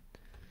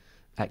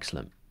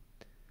 Excellent.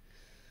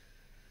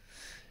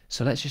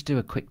 So let's just do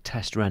a quick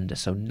test render.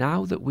 So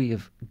now that we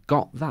have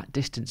got that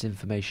distance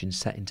information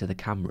set into the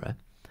camera,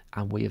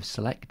 and we have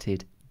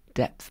selected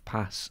depth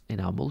pass in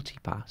our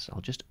multipass,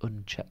 I'll just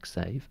uncheck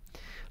save.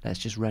 Let's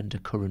just render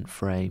current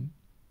frame.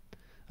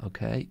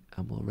 Okay,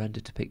 and we'll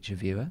render to picture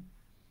viewer.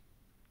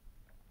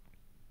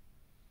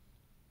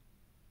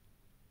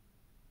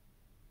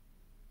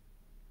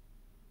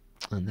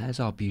 And there's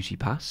our beauty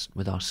pass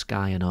with our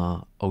sky and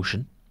our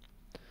ocean.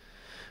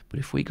 But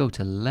if we go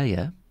to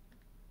layer,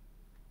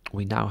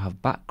 we now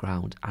have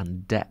background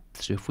and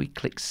depth. So if we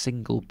click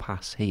single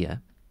pass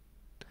here,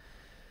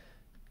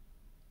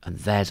 and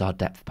there's our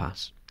depth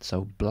pass.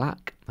 So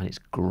black, and it's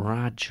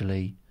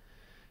gradually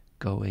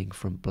going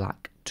from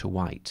black to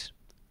white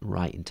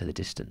right into the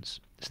distance.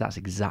 So that's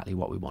exactly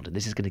what we want. And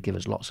this is going to give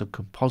us lots of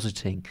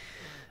compositing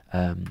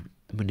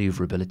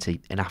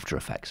maneuverability in After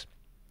Effects.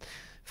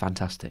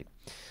 Fantastic.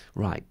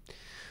 Right,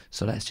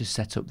 so let's just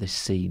set up this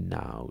scene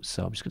now.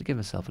 So I'm just going to give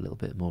myself a little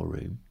bit more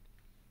room.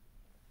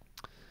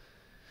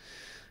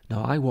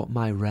 Now I want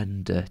my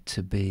render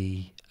to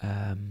be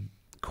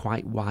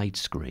quite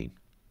widescreen.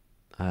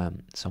 So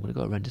I'm going to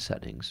go to render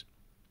settings,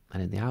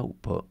 and in the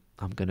output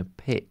I'm going to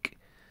pick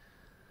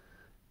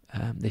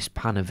this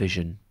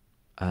Panavision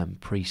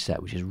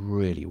preset, which is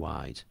really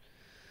wide.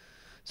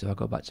 So I'll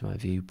go back to my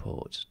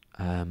viewport.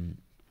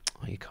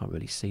 Oh, you can't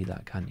really see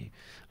that, can you?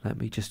 Let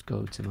me just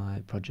go to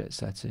my project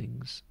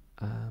settings.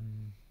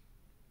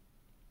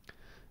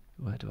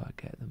 Where do I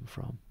get them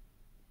from?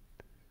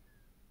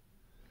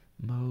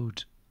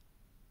 Mode,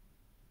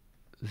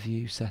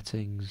 view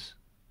settings,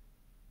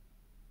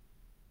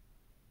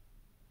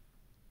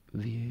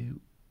 view,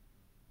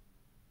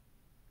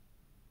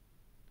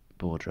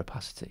 border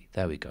opacity.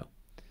 There we go.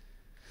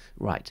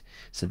 Right,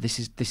 so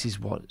this is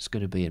what's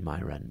going to be in my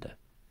render.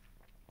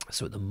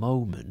 So at the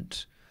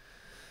moment,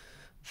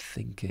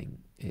 thinking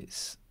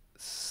it's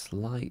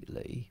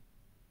slightly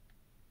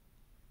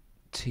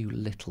too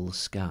little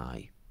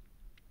sky.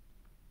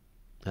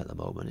 At the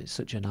moment, it's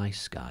such a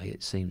nice sky,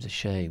 it seems a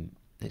shame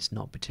it's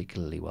not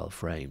particularly well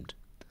framed.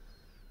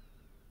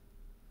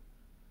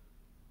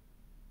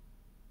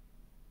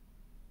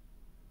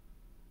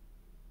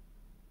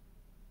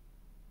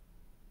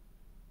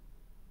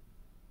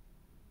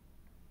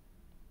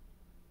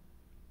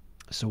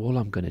 So all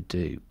I'm going to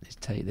do is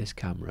take this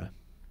camera.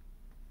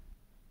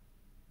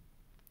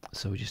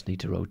 So we just need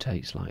to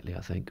rotate slightly,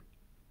 I think.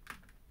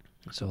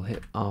 So I'll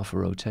hit R for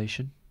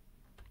rotation.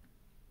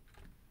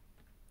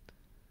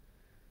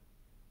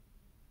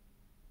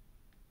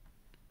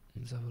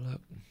 Let's have a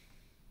look.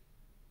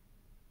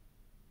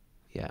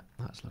 Yeah,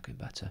 that's looking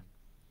better.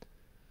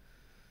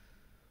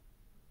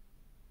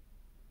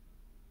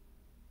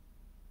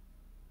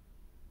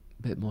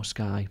 Bit more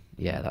sky.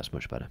 Yeah, that's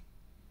much better.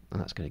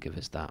 And that's going to give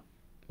us that,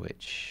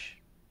 which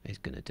is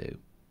going to do.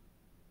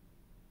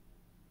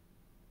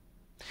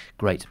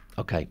 Great.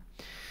 Okay.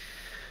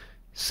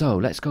 So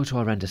let's go to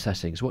our render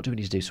settings. What do we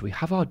need to do? So we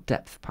have our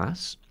depth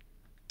pass.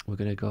 We're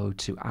going to go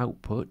to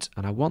output,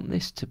 and I want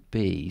this to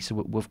be, so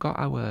we've got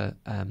our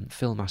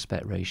film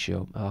aspect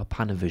ratio, our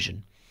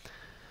Panavision,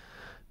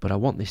 but I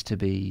want this to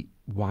be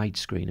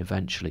widescreen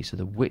eventually, so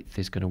the width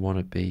is going to want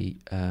to be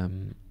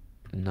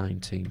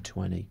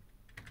 1920.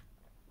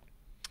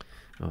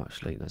 Oh,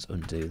 actually, let's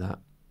undo that.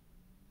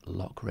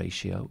 Lock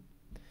ratio,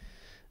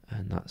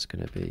 and that's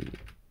going to be,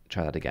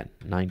 try that again,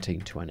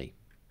 1920.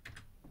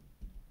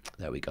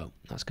 There we go,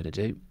 that's going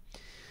to do.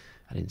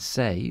 And in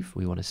save,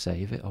 we want to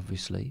save it,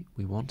 obviously.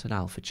 We want an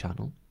alpha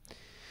channel.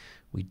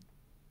 We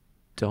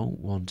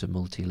don't want a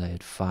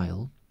multi-layered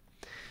file.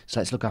 So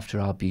let's look after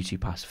our beauty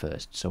pass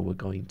first. So we're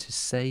going to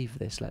save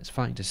this. Let's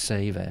find a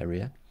save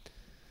area.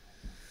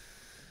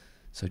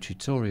 So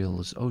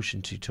tutorials,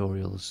 Ocean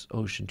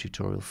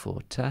Tutorial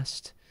 4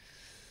 test.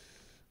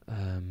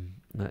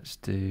 Let's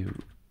do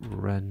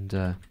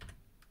render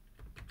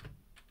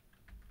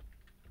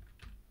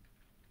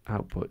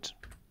output.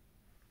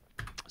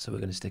 So we're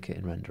going to stick it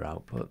in render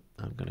output.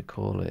 I'm going to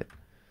call it,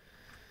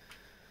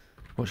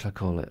 what shall I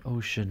call it?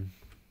 Ocean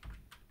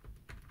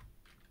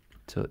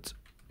Tut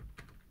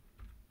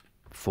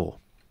 4.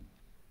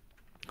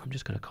 I'm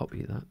just going to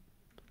copy that.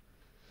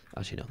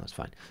 Actually, no, that's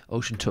fine.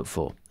 Ocean Tut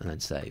 4, and then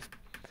save.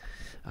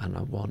 And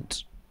I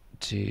want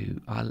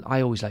to,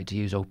 I always like to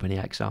use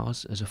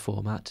OpenEXRs as a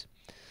format.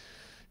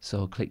 So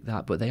I'll click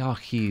that, but they are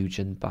huge,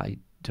 and by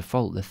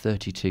default they're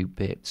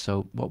 32-bit.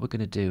 So what we're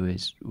going to do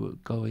is we'll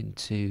go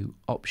into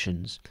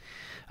options,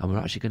 and we're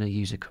actually going to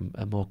use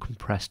a more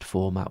compressed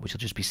format, which will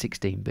just be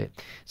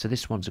 16-bit. So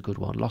this one's a good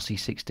one, lossy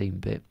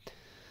 16-bit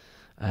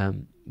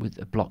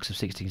with blocks of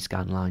 16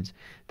 scan lines.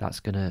 That's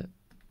going to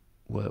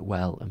work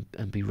well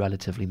and be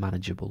relatively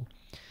manageable.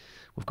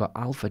 We've got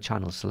alpha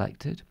channel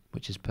selected,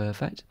 which is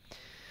perfect.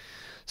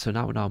 So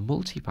now in our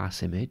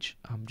multipass image,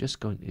 I'm just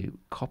going to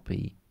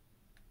copy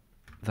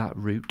that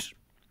route,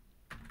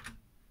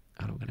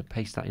 and I'm going to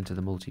paste that into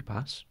the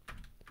multipass.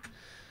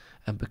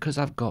 And because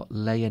I've got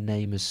layer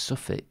name as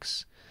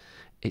suffix,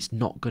 it's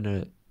not going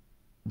to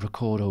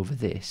record over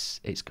this.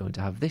 It's going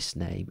to have this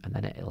name, and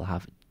then it'll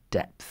have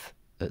depth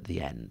at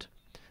the end.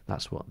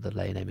 That's what the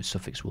layer name as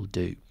suffix will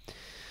do.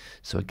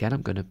 So again,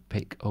 I'm going to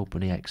pick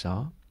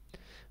OpenEXR,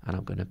 and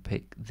I'm going to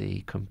pick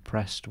the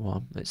compressed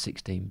one at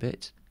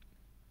 16-bit.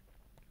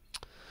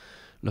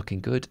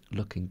 Looking good,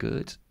 looking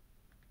good.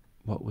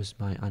 What was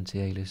my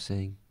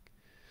anti-aliasing?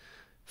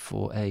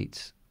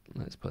 4.8.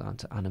 Let's put that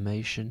into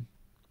animation.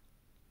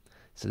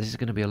 So this is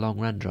going to be a long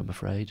render, I'm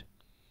afraid.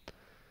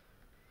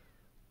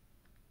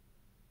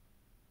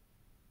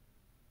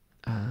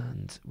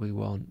 And we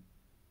want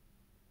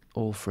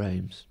all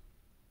frames.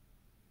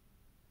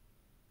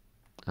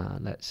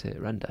 And let's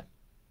hit render.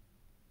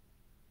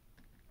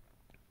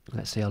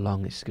 Let's see how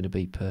long this is going to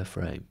be per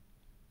frame.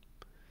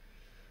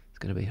 It's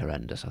going to be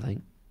horrendous, I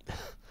think.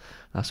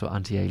 That's what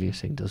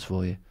anti-aliasing does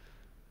for you.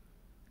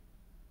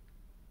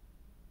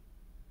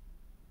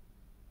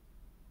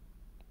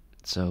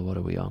 So what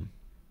are we on?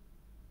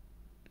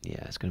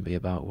 Yeah, it's going to be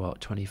about,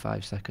 what,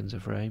 25 seconds a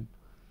frame?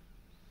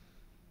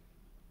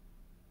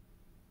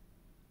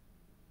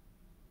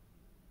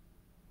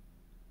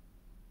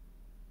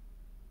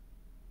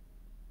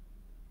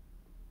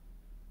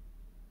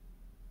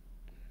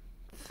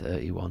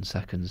 "31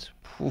 seconds.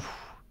 Oof.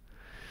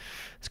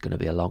 It's going to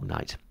be a long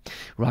night.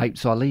 Right,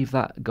 so I'll leave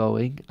that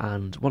going,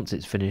 and once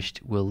it's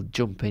finished, we'll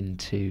jump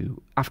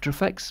into After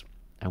Effects,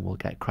 and we'll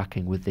get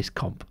cracking with this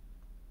comp.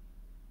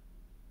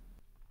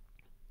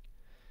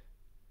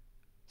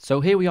 So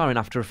here we are in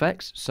After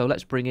Effects. So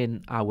let's bring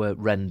in our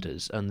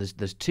renders, and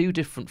there's two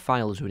different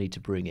files we need to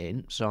bring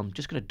in. So I'm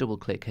just going to double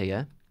click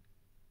here,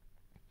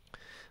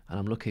 and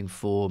I'm looking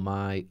for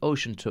my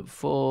Ocean Tut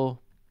 4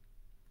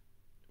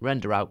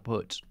 render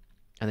output,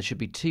 and there should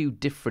be two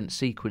different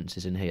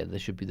sequences in here. There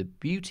should be the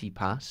beauty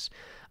pass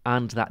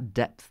and that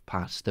depth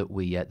pass that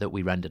we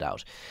rendered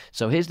out.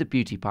 So here's the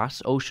beauty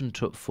pass, Ocean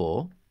Tut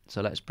 4.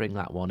 So let's bring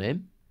that one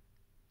in.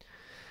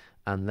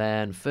 And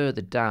then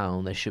further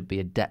down, there should be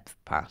a depth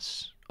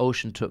pass,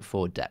 Ocean Tut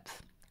 4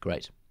 depth.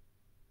 Great.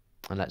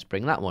 And let's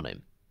bring that one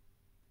in.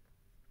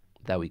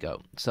 There we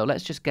go. So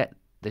let's just get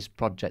this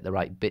project the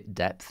right bit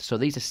depth. So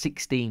these are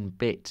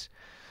 16-bit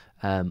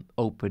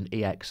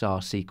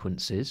OpenEXR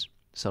sequences.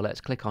 So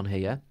let's click on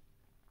here.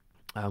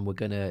 And we're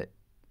going to,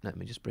 let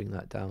me just bring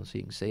that down so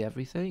you can see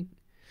everything.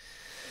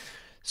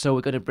 So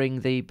we're going to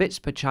bring the bits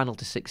per channel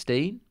to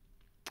 16.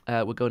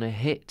 We're going to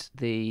hit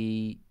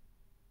the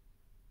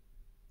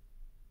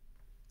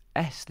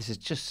S. This is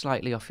just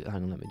slightly off. Hang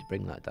on, let me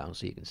bring that down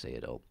so you can see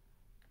it all.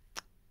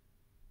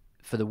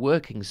 For the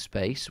working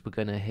space, we're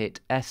going to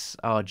hit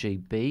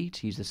sRGB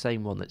to use the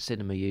same one that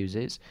Cinema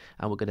uses,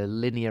 and we're going to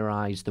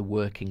linearize the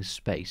working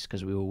space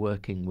because we were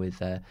working with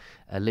a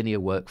linear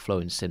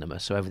workflow in Cinema,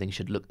 so everything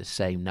should look the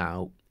same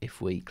now if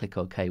we click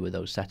OK with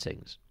those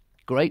settings.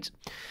 Great.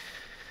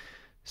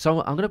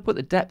 So I'm going to put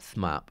the depth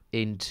map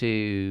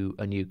into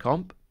a new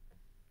comp,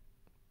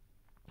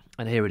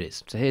 and here it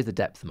is. So here's the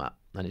depth map,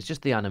 and it's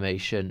just the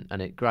animation, and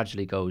it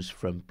gradually goes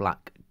from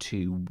black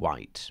to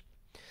white.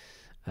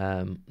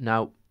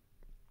 Now,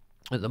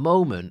 at the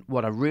moment,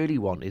 what I really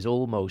want is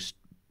almost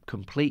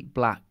complete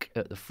black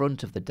at the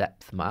front of the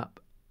depth map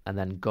and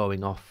then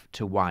going off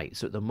to white.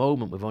 So at the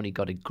moment, we've only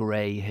got a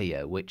grey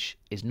here, which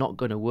is not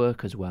going to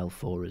work as well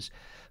for us,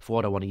 for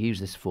what I want to use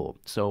this for.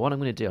 So what I'm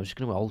going to do, I'm just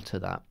going to alter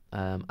that.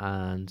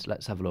 And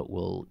let's have a look.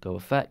 We'll go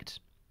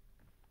Effect.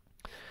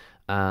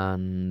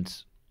 And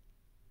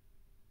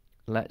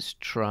let's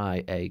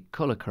try a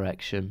colour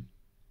correction.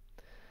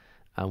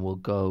 And we'll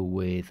go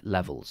with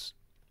levels.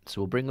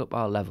 So we'll bring up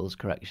our levels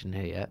correction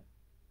here.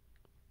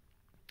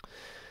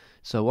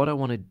 So what I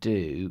want to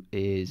do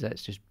is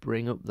let's just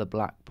bring up the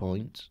black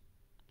point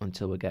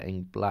until we're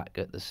getting black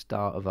at the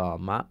start of our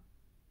map.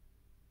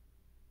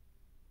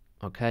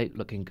 Okay,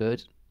 looking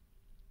good.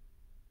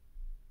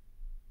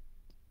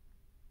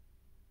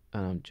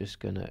 And I'm just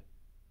going to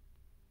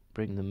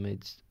bring the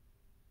mids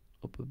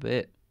up a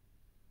bit.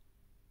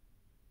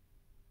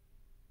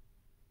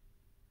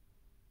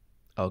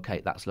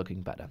 Okay, that's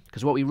looking better.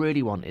 Because what we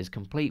really want is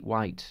complete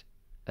white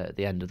at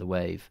the end of the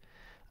wave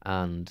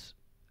and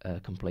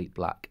complete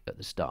black at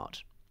the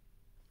start.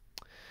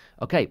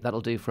 Okay, that'll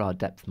do for our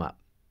depth map.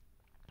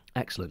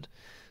 Excellent.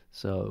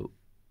 So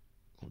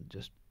I'll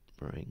just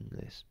bring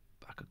this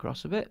back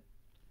across a bit.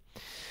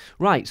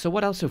 Right, so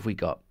what else have we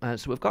got?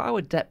 So we've got our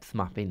depth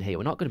map in here.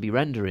 We're not going to be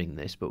rendering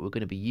this, but we're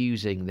going to be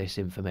using this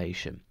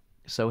information.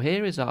 So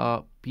here is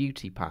our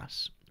beauty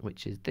pass,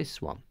 which is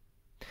this one.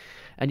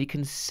 And you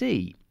can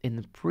see in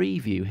the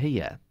preview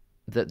here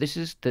that this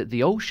is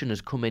the ocean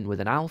has come in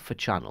with an alpha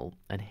channel,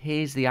 and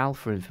here's the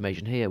alpha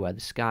information here where the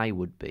sky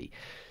would be.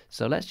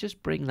 So let's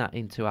just bring that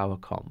into our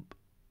comp.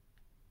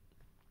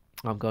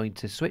 I'm going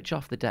to switch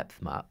off the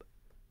depth map,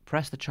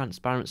 press the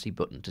transparency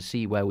button to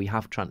see where we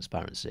have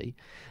transparency,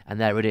 and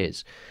there it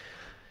is.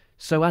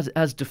 So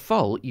as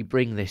default, you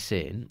bring this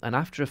in, and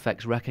After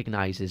Effects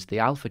recognizes the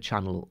alpha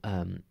channel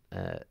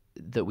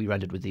that we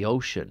rendered with the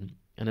ocean.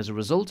 And as a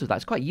result of that,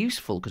 it's quite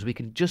useful because we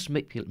can just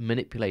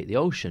manipulate the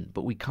ocean,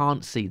 but we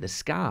can't see the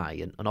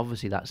sky. And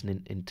obviously that's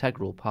an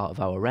integral part of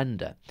our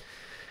render.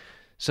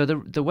 So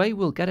the way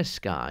we'll get a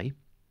sky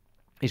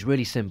is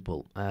really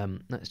simple.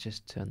 Let's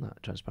just turn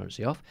that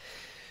transparency off.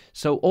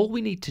 So all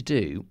we need to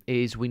do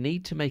is we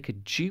need to make a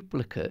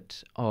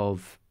duplicate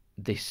of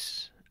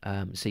this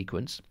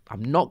sequence.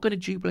 I'm not going to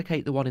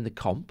duplicate the one in the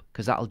comp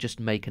because that'll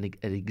just make an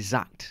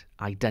exact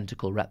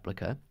identical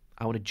replica.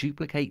 I want to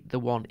duplicate the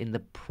one in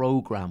the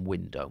program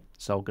window.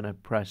 So I'm going to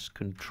press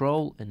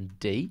Control and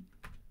D,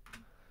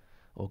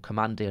 or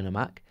Command D on a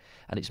Mac,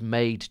 and it's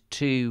made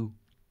 2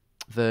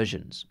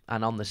 versions.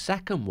 And on the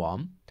second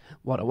one,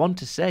 what I want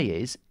to say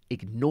is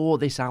ignore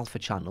this alpha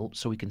channel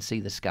so we can see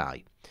the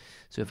sky.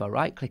 So if I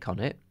right click on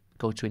it,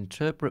 go to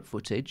Interpret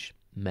Footage,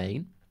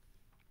 Main,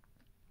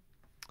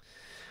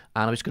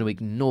 and I'm just going to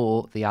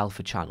ignore the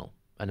alpha channel.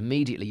 And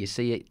immediately you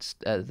see it's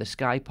the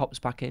sky pops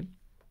back in.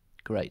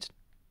 Great.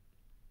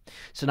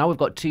 So now we've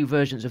got 2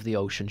 versions of the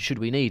ocean should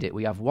we need it.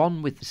 We have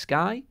one with the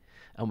sky,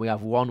 and we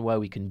have one where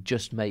we can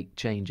just make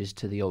changes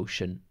to the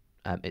ocean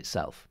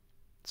itself.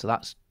 So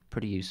that's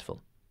pretty useful.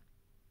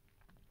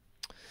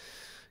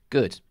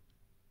 Good.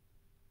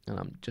 And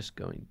I'm just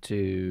going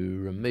to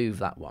remove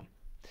that one.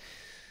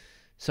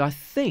 So I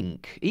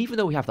think, even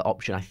though we have the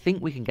option, I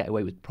think we can get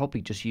away with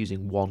probably just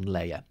using one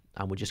layer.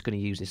 And we're just going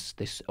to use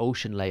this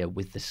ocean layer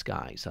with the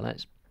sky. So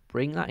let's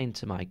bring that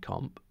into my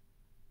comp.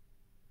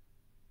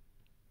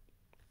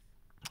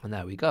 And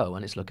there we go,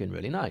 and it's looking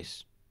really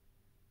nice.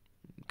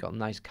 Got a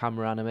nice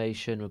camera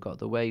animation, we've got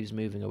the waves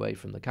moving away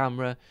from the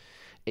camera.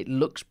 It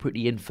looks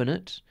pretty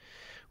infinite.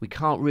 We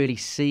can't really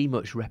see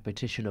much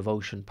repetition of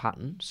ocean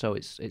pattern, so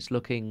it's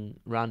looking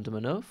random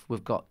enough.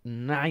 We've got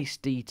nice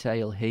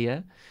detail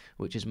here,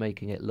 which is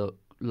making it look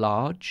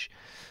large.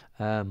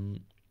 And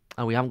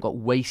and we haven't got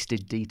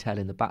wasted detail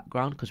in the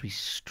background because we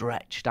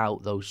stretched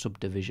out those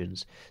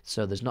subdivisions,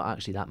 so there's not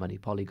actually that many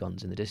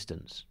polygons in the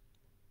distance.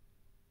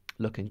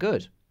 Looking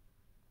good.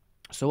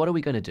 So what are we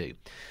going to do?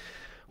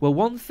 Well,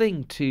 one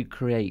thing to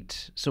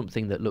create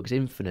something that looks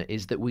infinite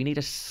is that we need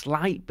a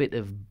slight bit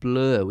of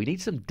blur. We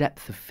need some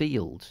depth of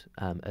field,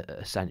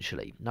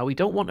 essentially. Now, we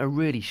don't want a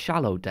really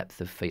shallow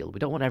depth of field. We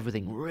don't want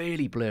everything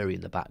really blurry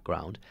in the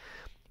background,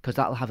 because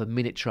that'll have a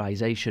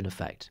miniaturization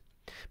effect.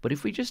 But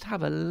if we just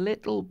have a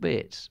little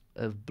bit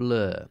of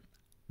blur,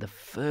 the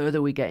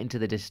further we get into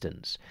the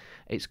distance,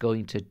 it's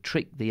going to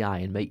trick the eye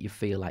and make you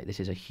feel like this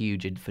is a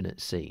huge infinite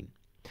scene.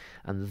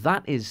 And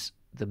that is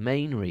the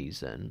main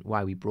reason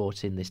why we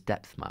brought in this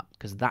depth map,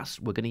 because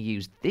we're going to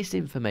use this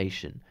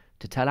information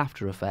to tell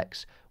After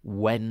Effects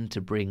when to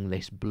bring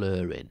this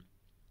blur in.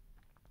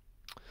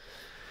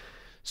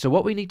 So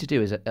what we need to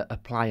do is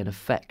apply an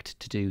effect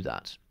to do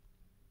that.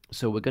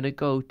 So we're going to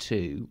go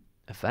to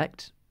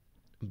Effect,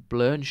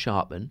 Blur and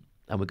Sharpen,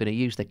 and we're going to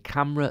use the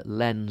Camera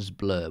Lens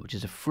Blur, which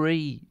is a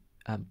free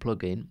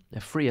plugin, a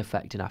free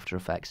effect in After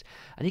Effects,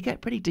 and you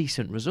get pretty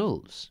decent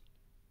results.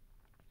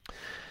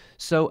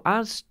 So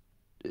as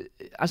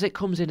it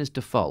comes in as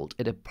default,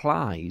 it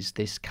applies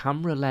this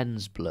camera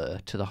lens blur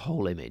to the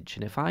whole image.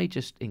 And if I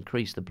just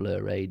increase the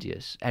blur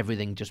radius,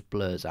 everything just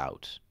blurs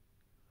out,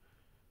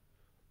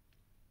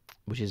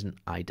 which isn't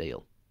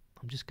ideal.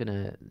 I'm just going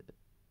to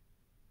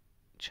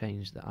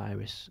change the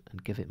iris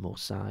and give it more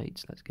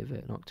sides. Let's give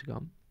it an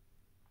octagon.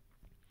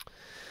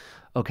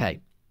 Okay,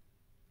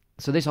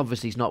 so this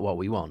obviously is not what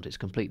we want. It's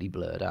completely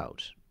blurred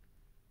out.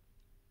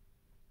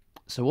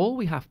 So all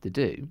we have to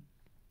do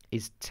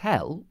is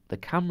tell the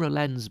camera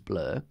lens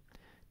blur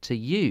to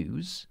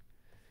use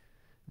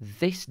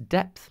this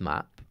depth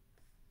map,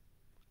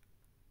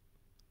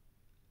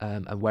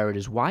 and where it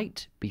is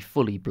white, be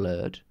fully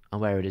blurred,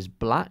 and where it is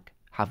black,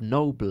 have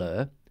no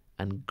blur,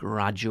 and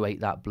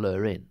graduate that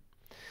blur in.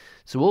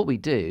 So all we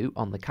do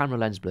on the camera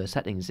lens blur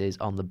settings is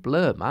on the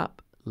blur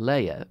map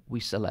layer, we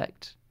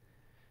select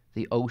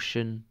the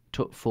ocean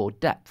HOT4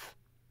 depth.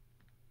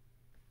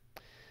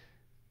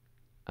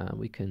 And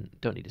we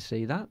don't need to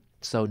see that.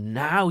 So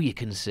now you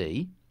can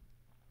see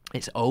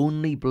it's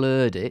only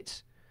blurred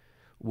it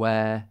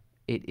where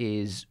it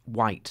is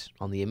white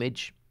on the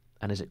image,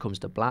 and as it comes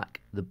to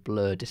black, the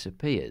blur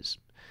disappears.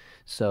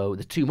 So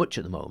there's too much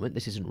at the moment.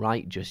 This isn't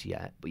right just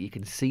yet, but you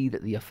can see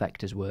that the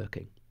effect is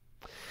working.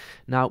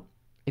 Now,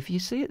 if you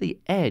see at the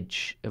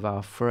edge of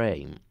our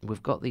frame,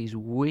 we've got these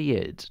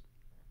weird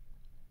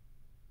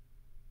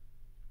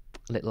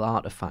little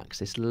artifacts,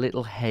 this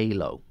little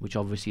halo, which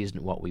obviously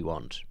isn't what we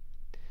want.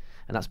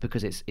 And that's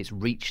because it's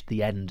reached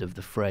the end of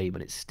the frame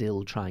and it's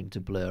still trying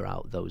to blur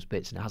out those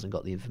bits, and it hasn't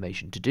got the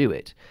information to do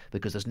it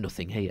because there's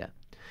nothing here.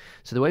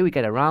 So the way we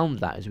get around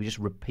that is we just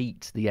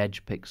repeat the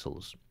edge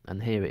pixels.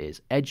 And here it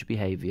is, edge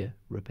behavior,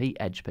 repeat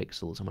edge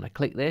pixels. And when I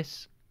click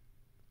this,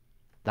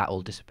 that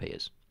all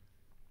disappears.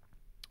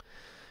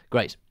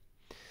 Great.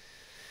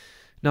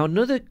 Now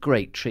another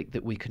great trick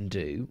that we can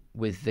do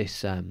with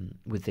this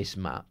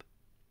map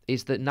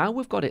is that now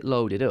we've got it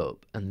loaded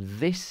up, and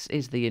this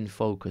is the in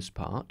focus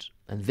part,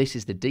 and this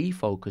is the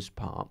defocus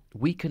part,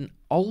 we can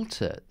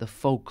alter the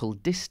focal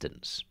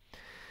distance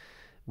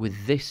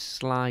with this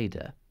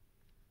slider.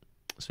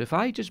 So if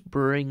I just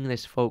bring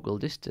this focal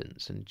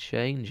distance and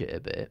change it a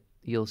bit,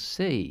 you'll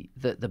see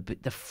that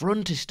the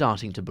front is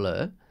starting to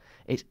blur.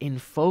 It's in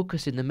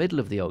focus in the middle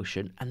of the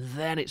ocean, and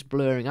then it's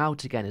blurring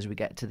out again as we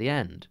get to the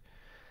end.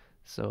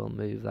 So I'll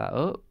move that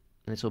up,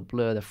 and this will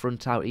blur the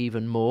front out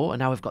even more. And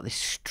now we've got this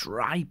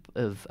stripe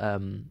of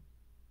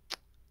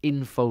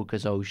in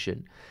focus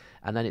ocean,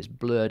 and then it's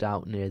blurred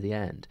out near the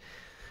end.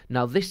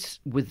 Now this,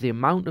 with the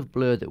amount of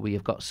blur that we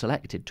have got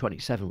selected,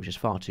 27, which is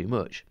far too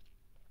much,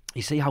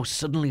 you see how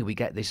suddenly we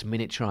get this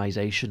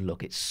miniaturization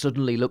look. It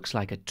suddenly looks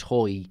like a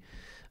toy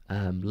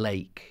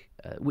lake,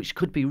 which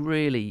could be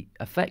really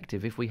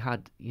effective if we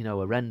had, you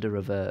know, a render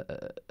of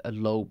a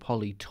low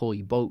poly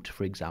toy boat,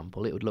 for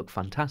example. It would look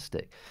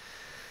fantastic.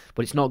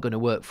 But it's not going to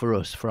work for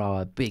us for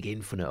our big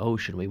infinite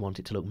ocean. We want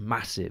it to look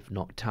massive,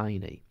 not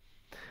tiny.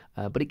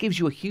 But it gives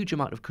you a huge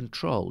amount of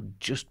control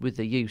just with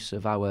the use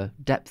of our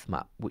depth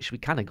map, which we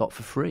kind of got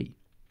for free.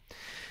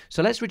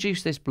 So let's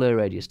reduce this blur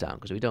radius down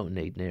because we don't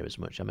need near as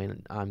much. I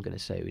mean, I'm going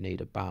to say we need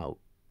about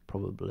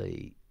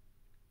probably,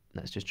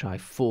 let's just try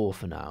 4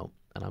 for now.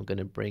 And I'm going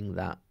to bring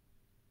that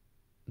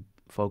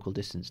focal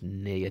distance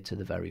near to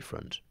the very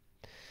front.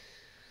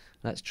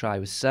 Let's try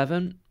with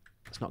 7.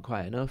 It's not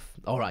quite enough.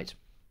 All right.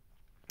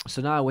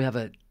 So now we have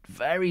a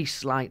very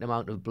slight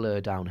amount of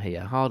blur down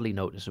here, hardly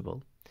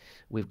noticeable.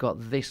 We've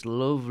got this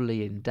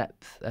lovely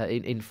in-depth,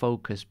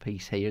 in-focus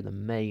piece here in the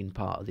main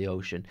part of the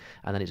ocean,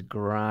 and then it's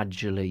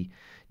gradually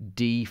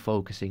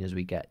defocusing as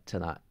we get to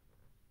that,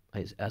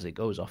 as it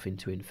goes off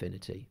into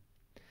infinity.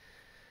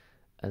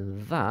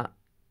 And that,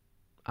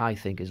 I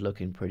think, is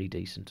looking pretty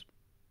decent.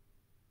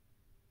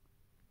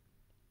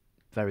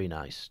 Very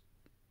nice.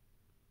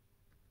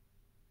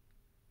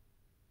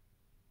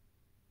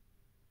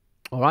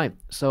 Alright,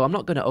 so I'm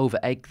not going to over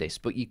egg this,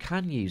 but you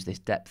can use this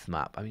depth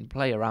map. I mean,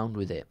 play around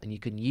with it, and you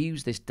can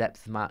use this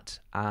depth mat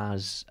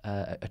as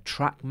a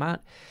track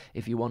mat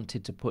if you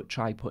wanted to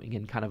try putting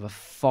in kind of a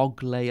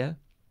fog layer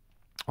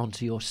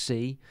onto your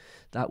sea.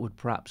 That would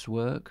perhaps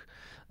work.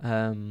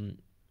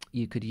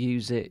 You could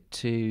use it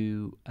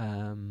to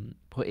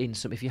put in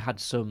some, if you had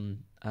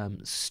some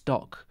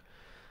stock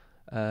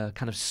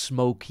kind of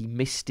smoky,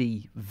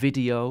 misty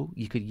video,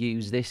 you could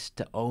use this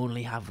to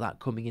only have that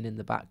coming in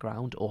the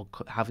background, or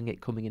having it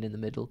coming in the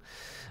middle,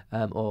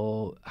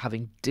 or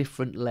having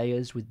different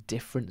layers with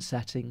different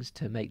settings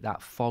to make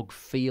that fog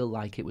feel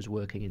like it was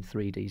working in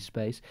 3D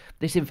space.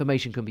 This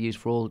information can be used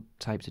for all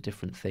types of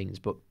different things,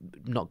 but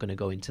I'm not going to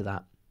go into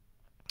that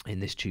in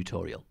this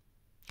tutorial.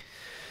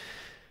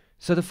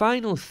 So the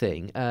final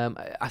thing,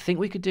 I think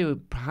we could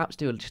perhaps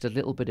do just a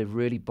little bit of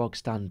really bog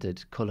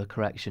standard colour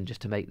correction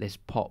just to make this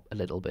pop a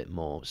little bit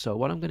more. So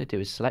what I'm going to do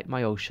is select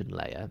my ocean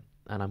layer,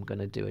 and I'm going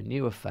to do a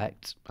new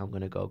effect. I'm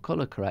going to go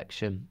colour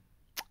correction,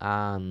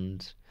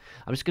 and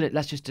I'm just going to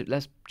let's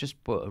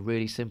just put a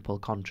really simple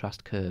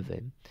contrast curve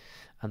in,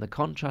 and the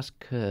contrast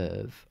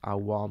curve I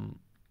want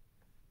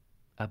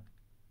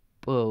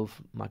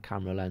above my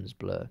camera lens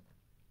blur.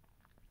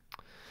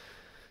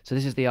 So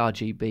this is the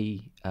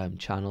RGB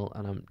channel,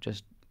 and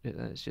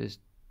let's just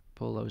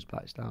pull those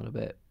blacks down a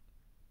bit,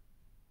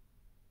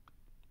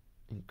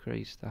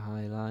 increase the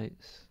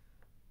highlights.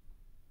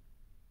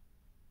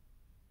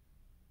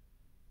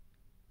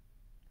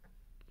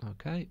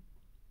 Okay.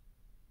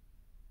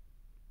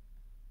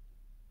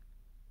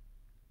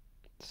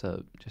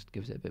 So just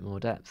gives it a bit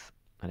more depth,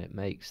 and it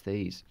makes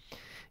these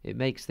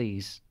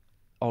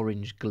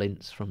orange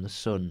glints from the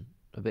sun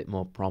a bit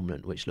more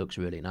prominent, which looks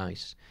really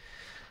nice.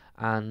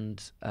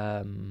 And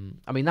I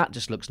mean, that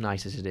just looks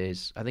nice as it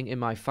is. I think in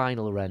my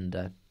final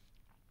render,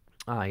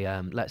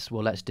 let's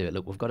do it.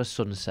 Look, we've got a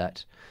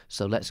sunset,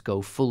 so let's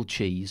go full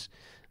cheese,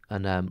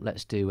 and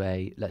let's do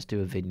a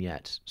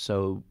vignette.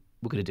 So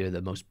we're going to do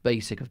the most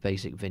basic of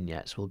basic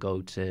vignettes. We'll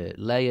go to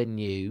layer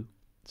new,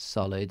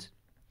 solid.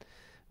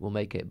 We'll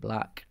make it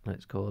black.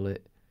 Let's call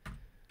it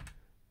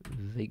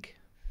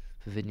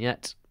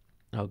vignette.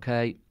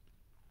 Okay.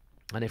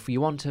 And if you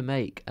want to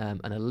make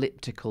an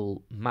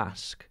elliptical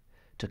mask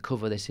to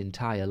cover this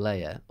entire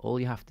layer, all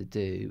you have to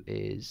do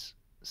is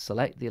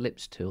select the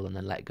ellipse tool and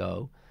then let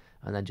go,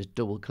 and then just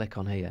double click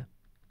on here,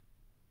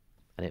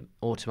 and it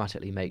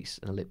automatically makes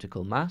an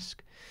elliptical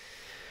mask.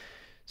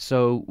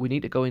 So we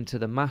need to go into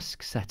the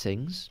mask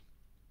settings,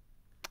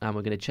 and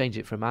we're going to change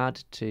it from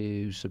add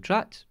to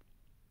subtract.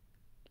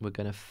 We're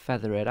going to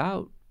feather it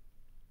out.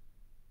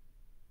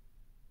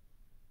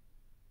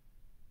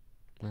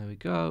 There we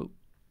go.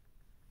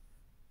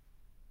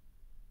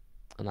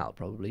 And that'll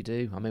probably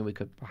do. I mean, we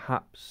could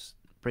perhaps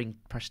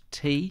press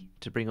T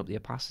to bring up the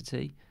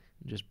opacity,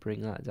 and just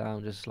bring that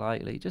down just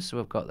slightly, just so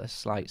we've got a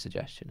slight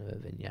suggestion of a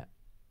vignette.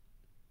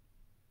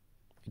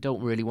 You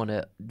don't really want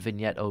a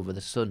vignette over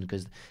the sun,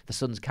 because the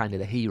sun's kind of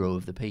the hero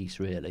of the piece,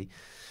 really.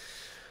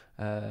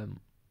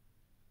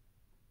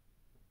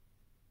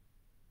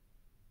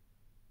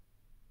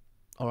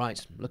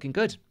 Alright, looking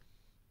good.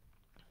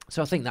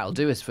 So I think that'll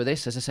do us for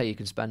this. As I say, you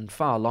can spend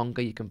far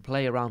longer. You can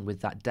play around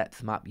with that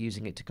depth map,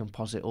 using it to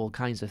composite all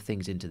kinds of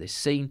things into this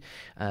scene,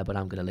 but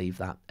I'm going to leave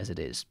that as it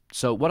is.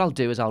 So what I'll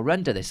do is I'll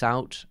render this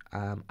out,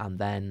 and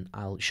then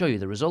I'll show you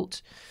the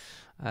result,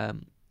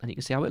 and you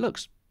can see how it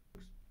looks.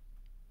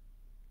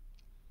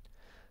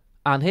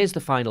 And here's the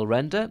final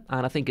render,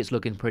 and I think it's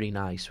looking pretty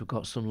nice. We've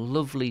got some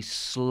lovely,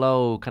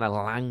 slow, kind of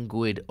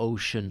languid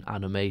ocean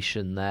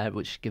animation there,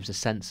 which gives a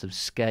sense of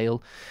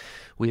scale.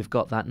 We've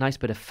got that nice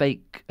bit of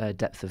fake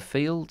depth of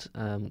field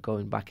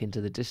going back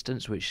into the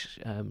distance, which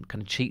kind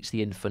of cheats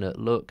the infinite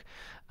look.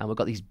 And we've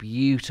got these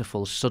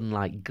beautiful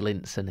sunlight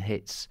glints and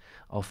hits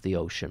off the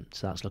ocean.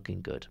 So that's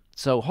looking good.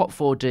 So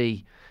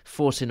HOT4d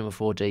for Cinema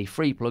 4D,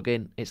 free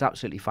plugin. It's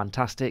absolutely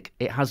fantastic.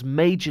 It has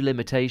major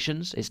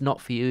limitations. It's not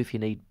for you if you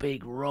need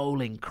big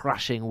rolling,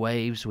 crashing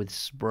waves with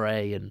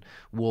spray and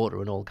water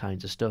and all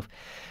kinds of stuff.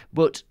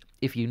 But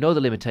if you know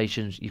the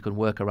limitations, you can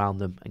work around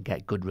them and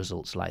get good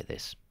results like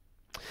this.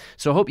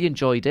 So I hope you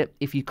enjoyed it.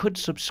 If you could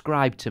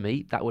subscribe to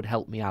me, that would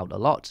help me out a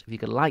lot. If you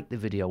could like the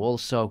video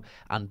also,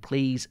 and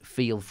please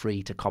feel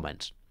free to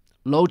comment.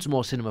 Loads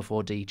more Cinema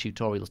 4D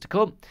tutorials to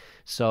come.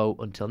 So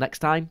until next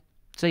time,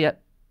 see ya.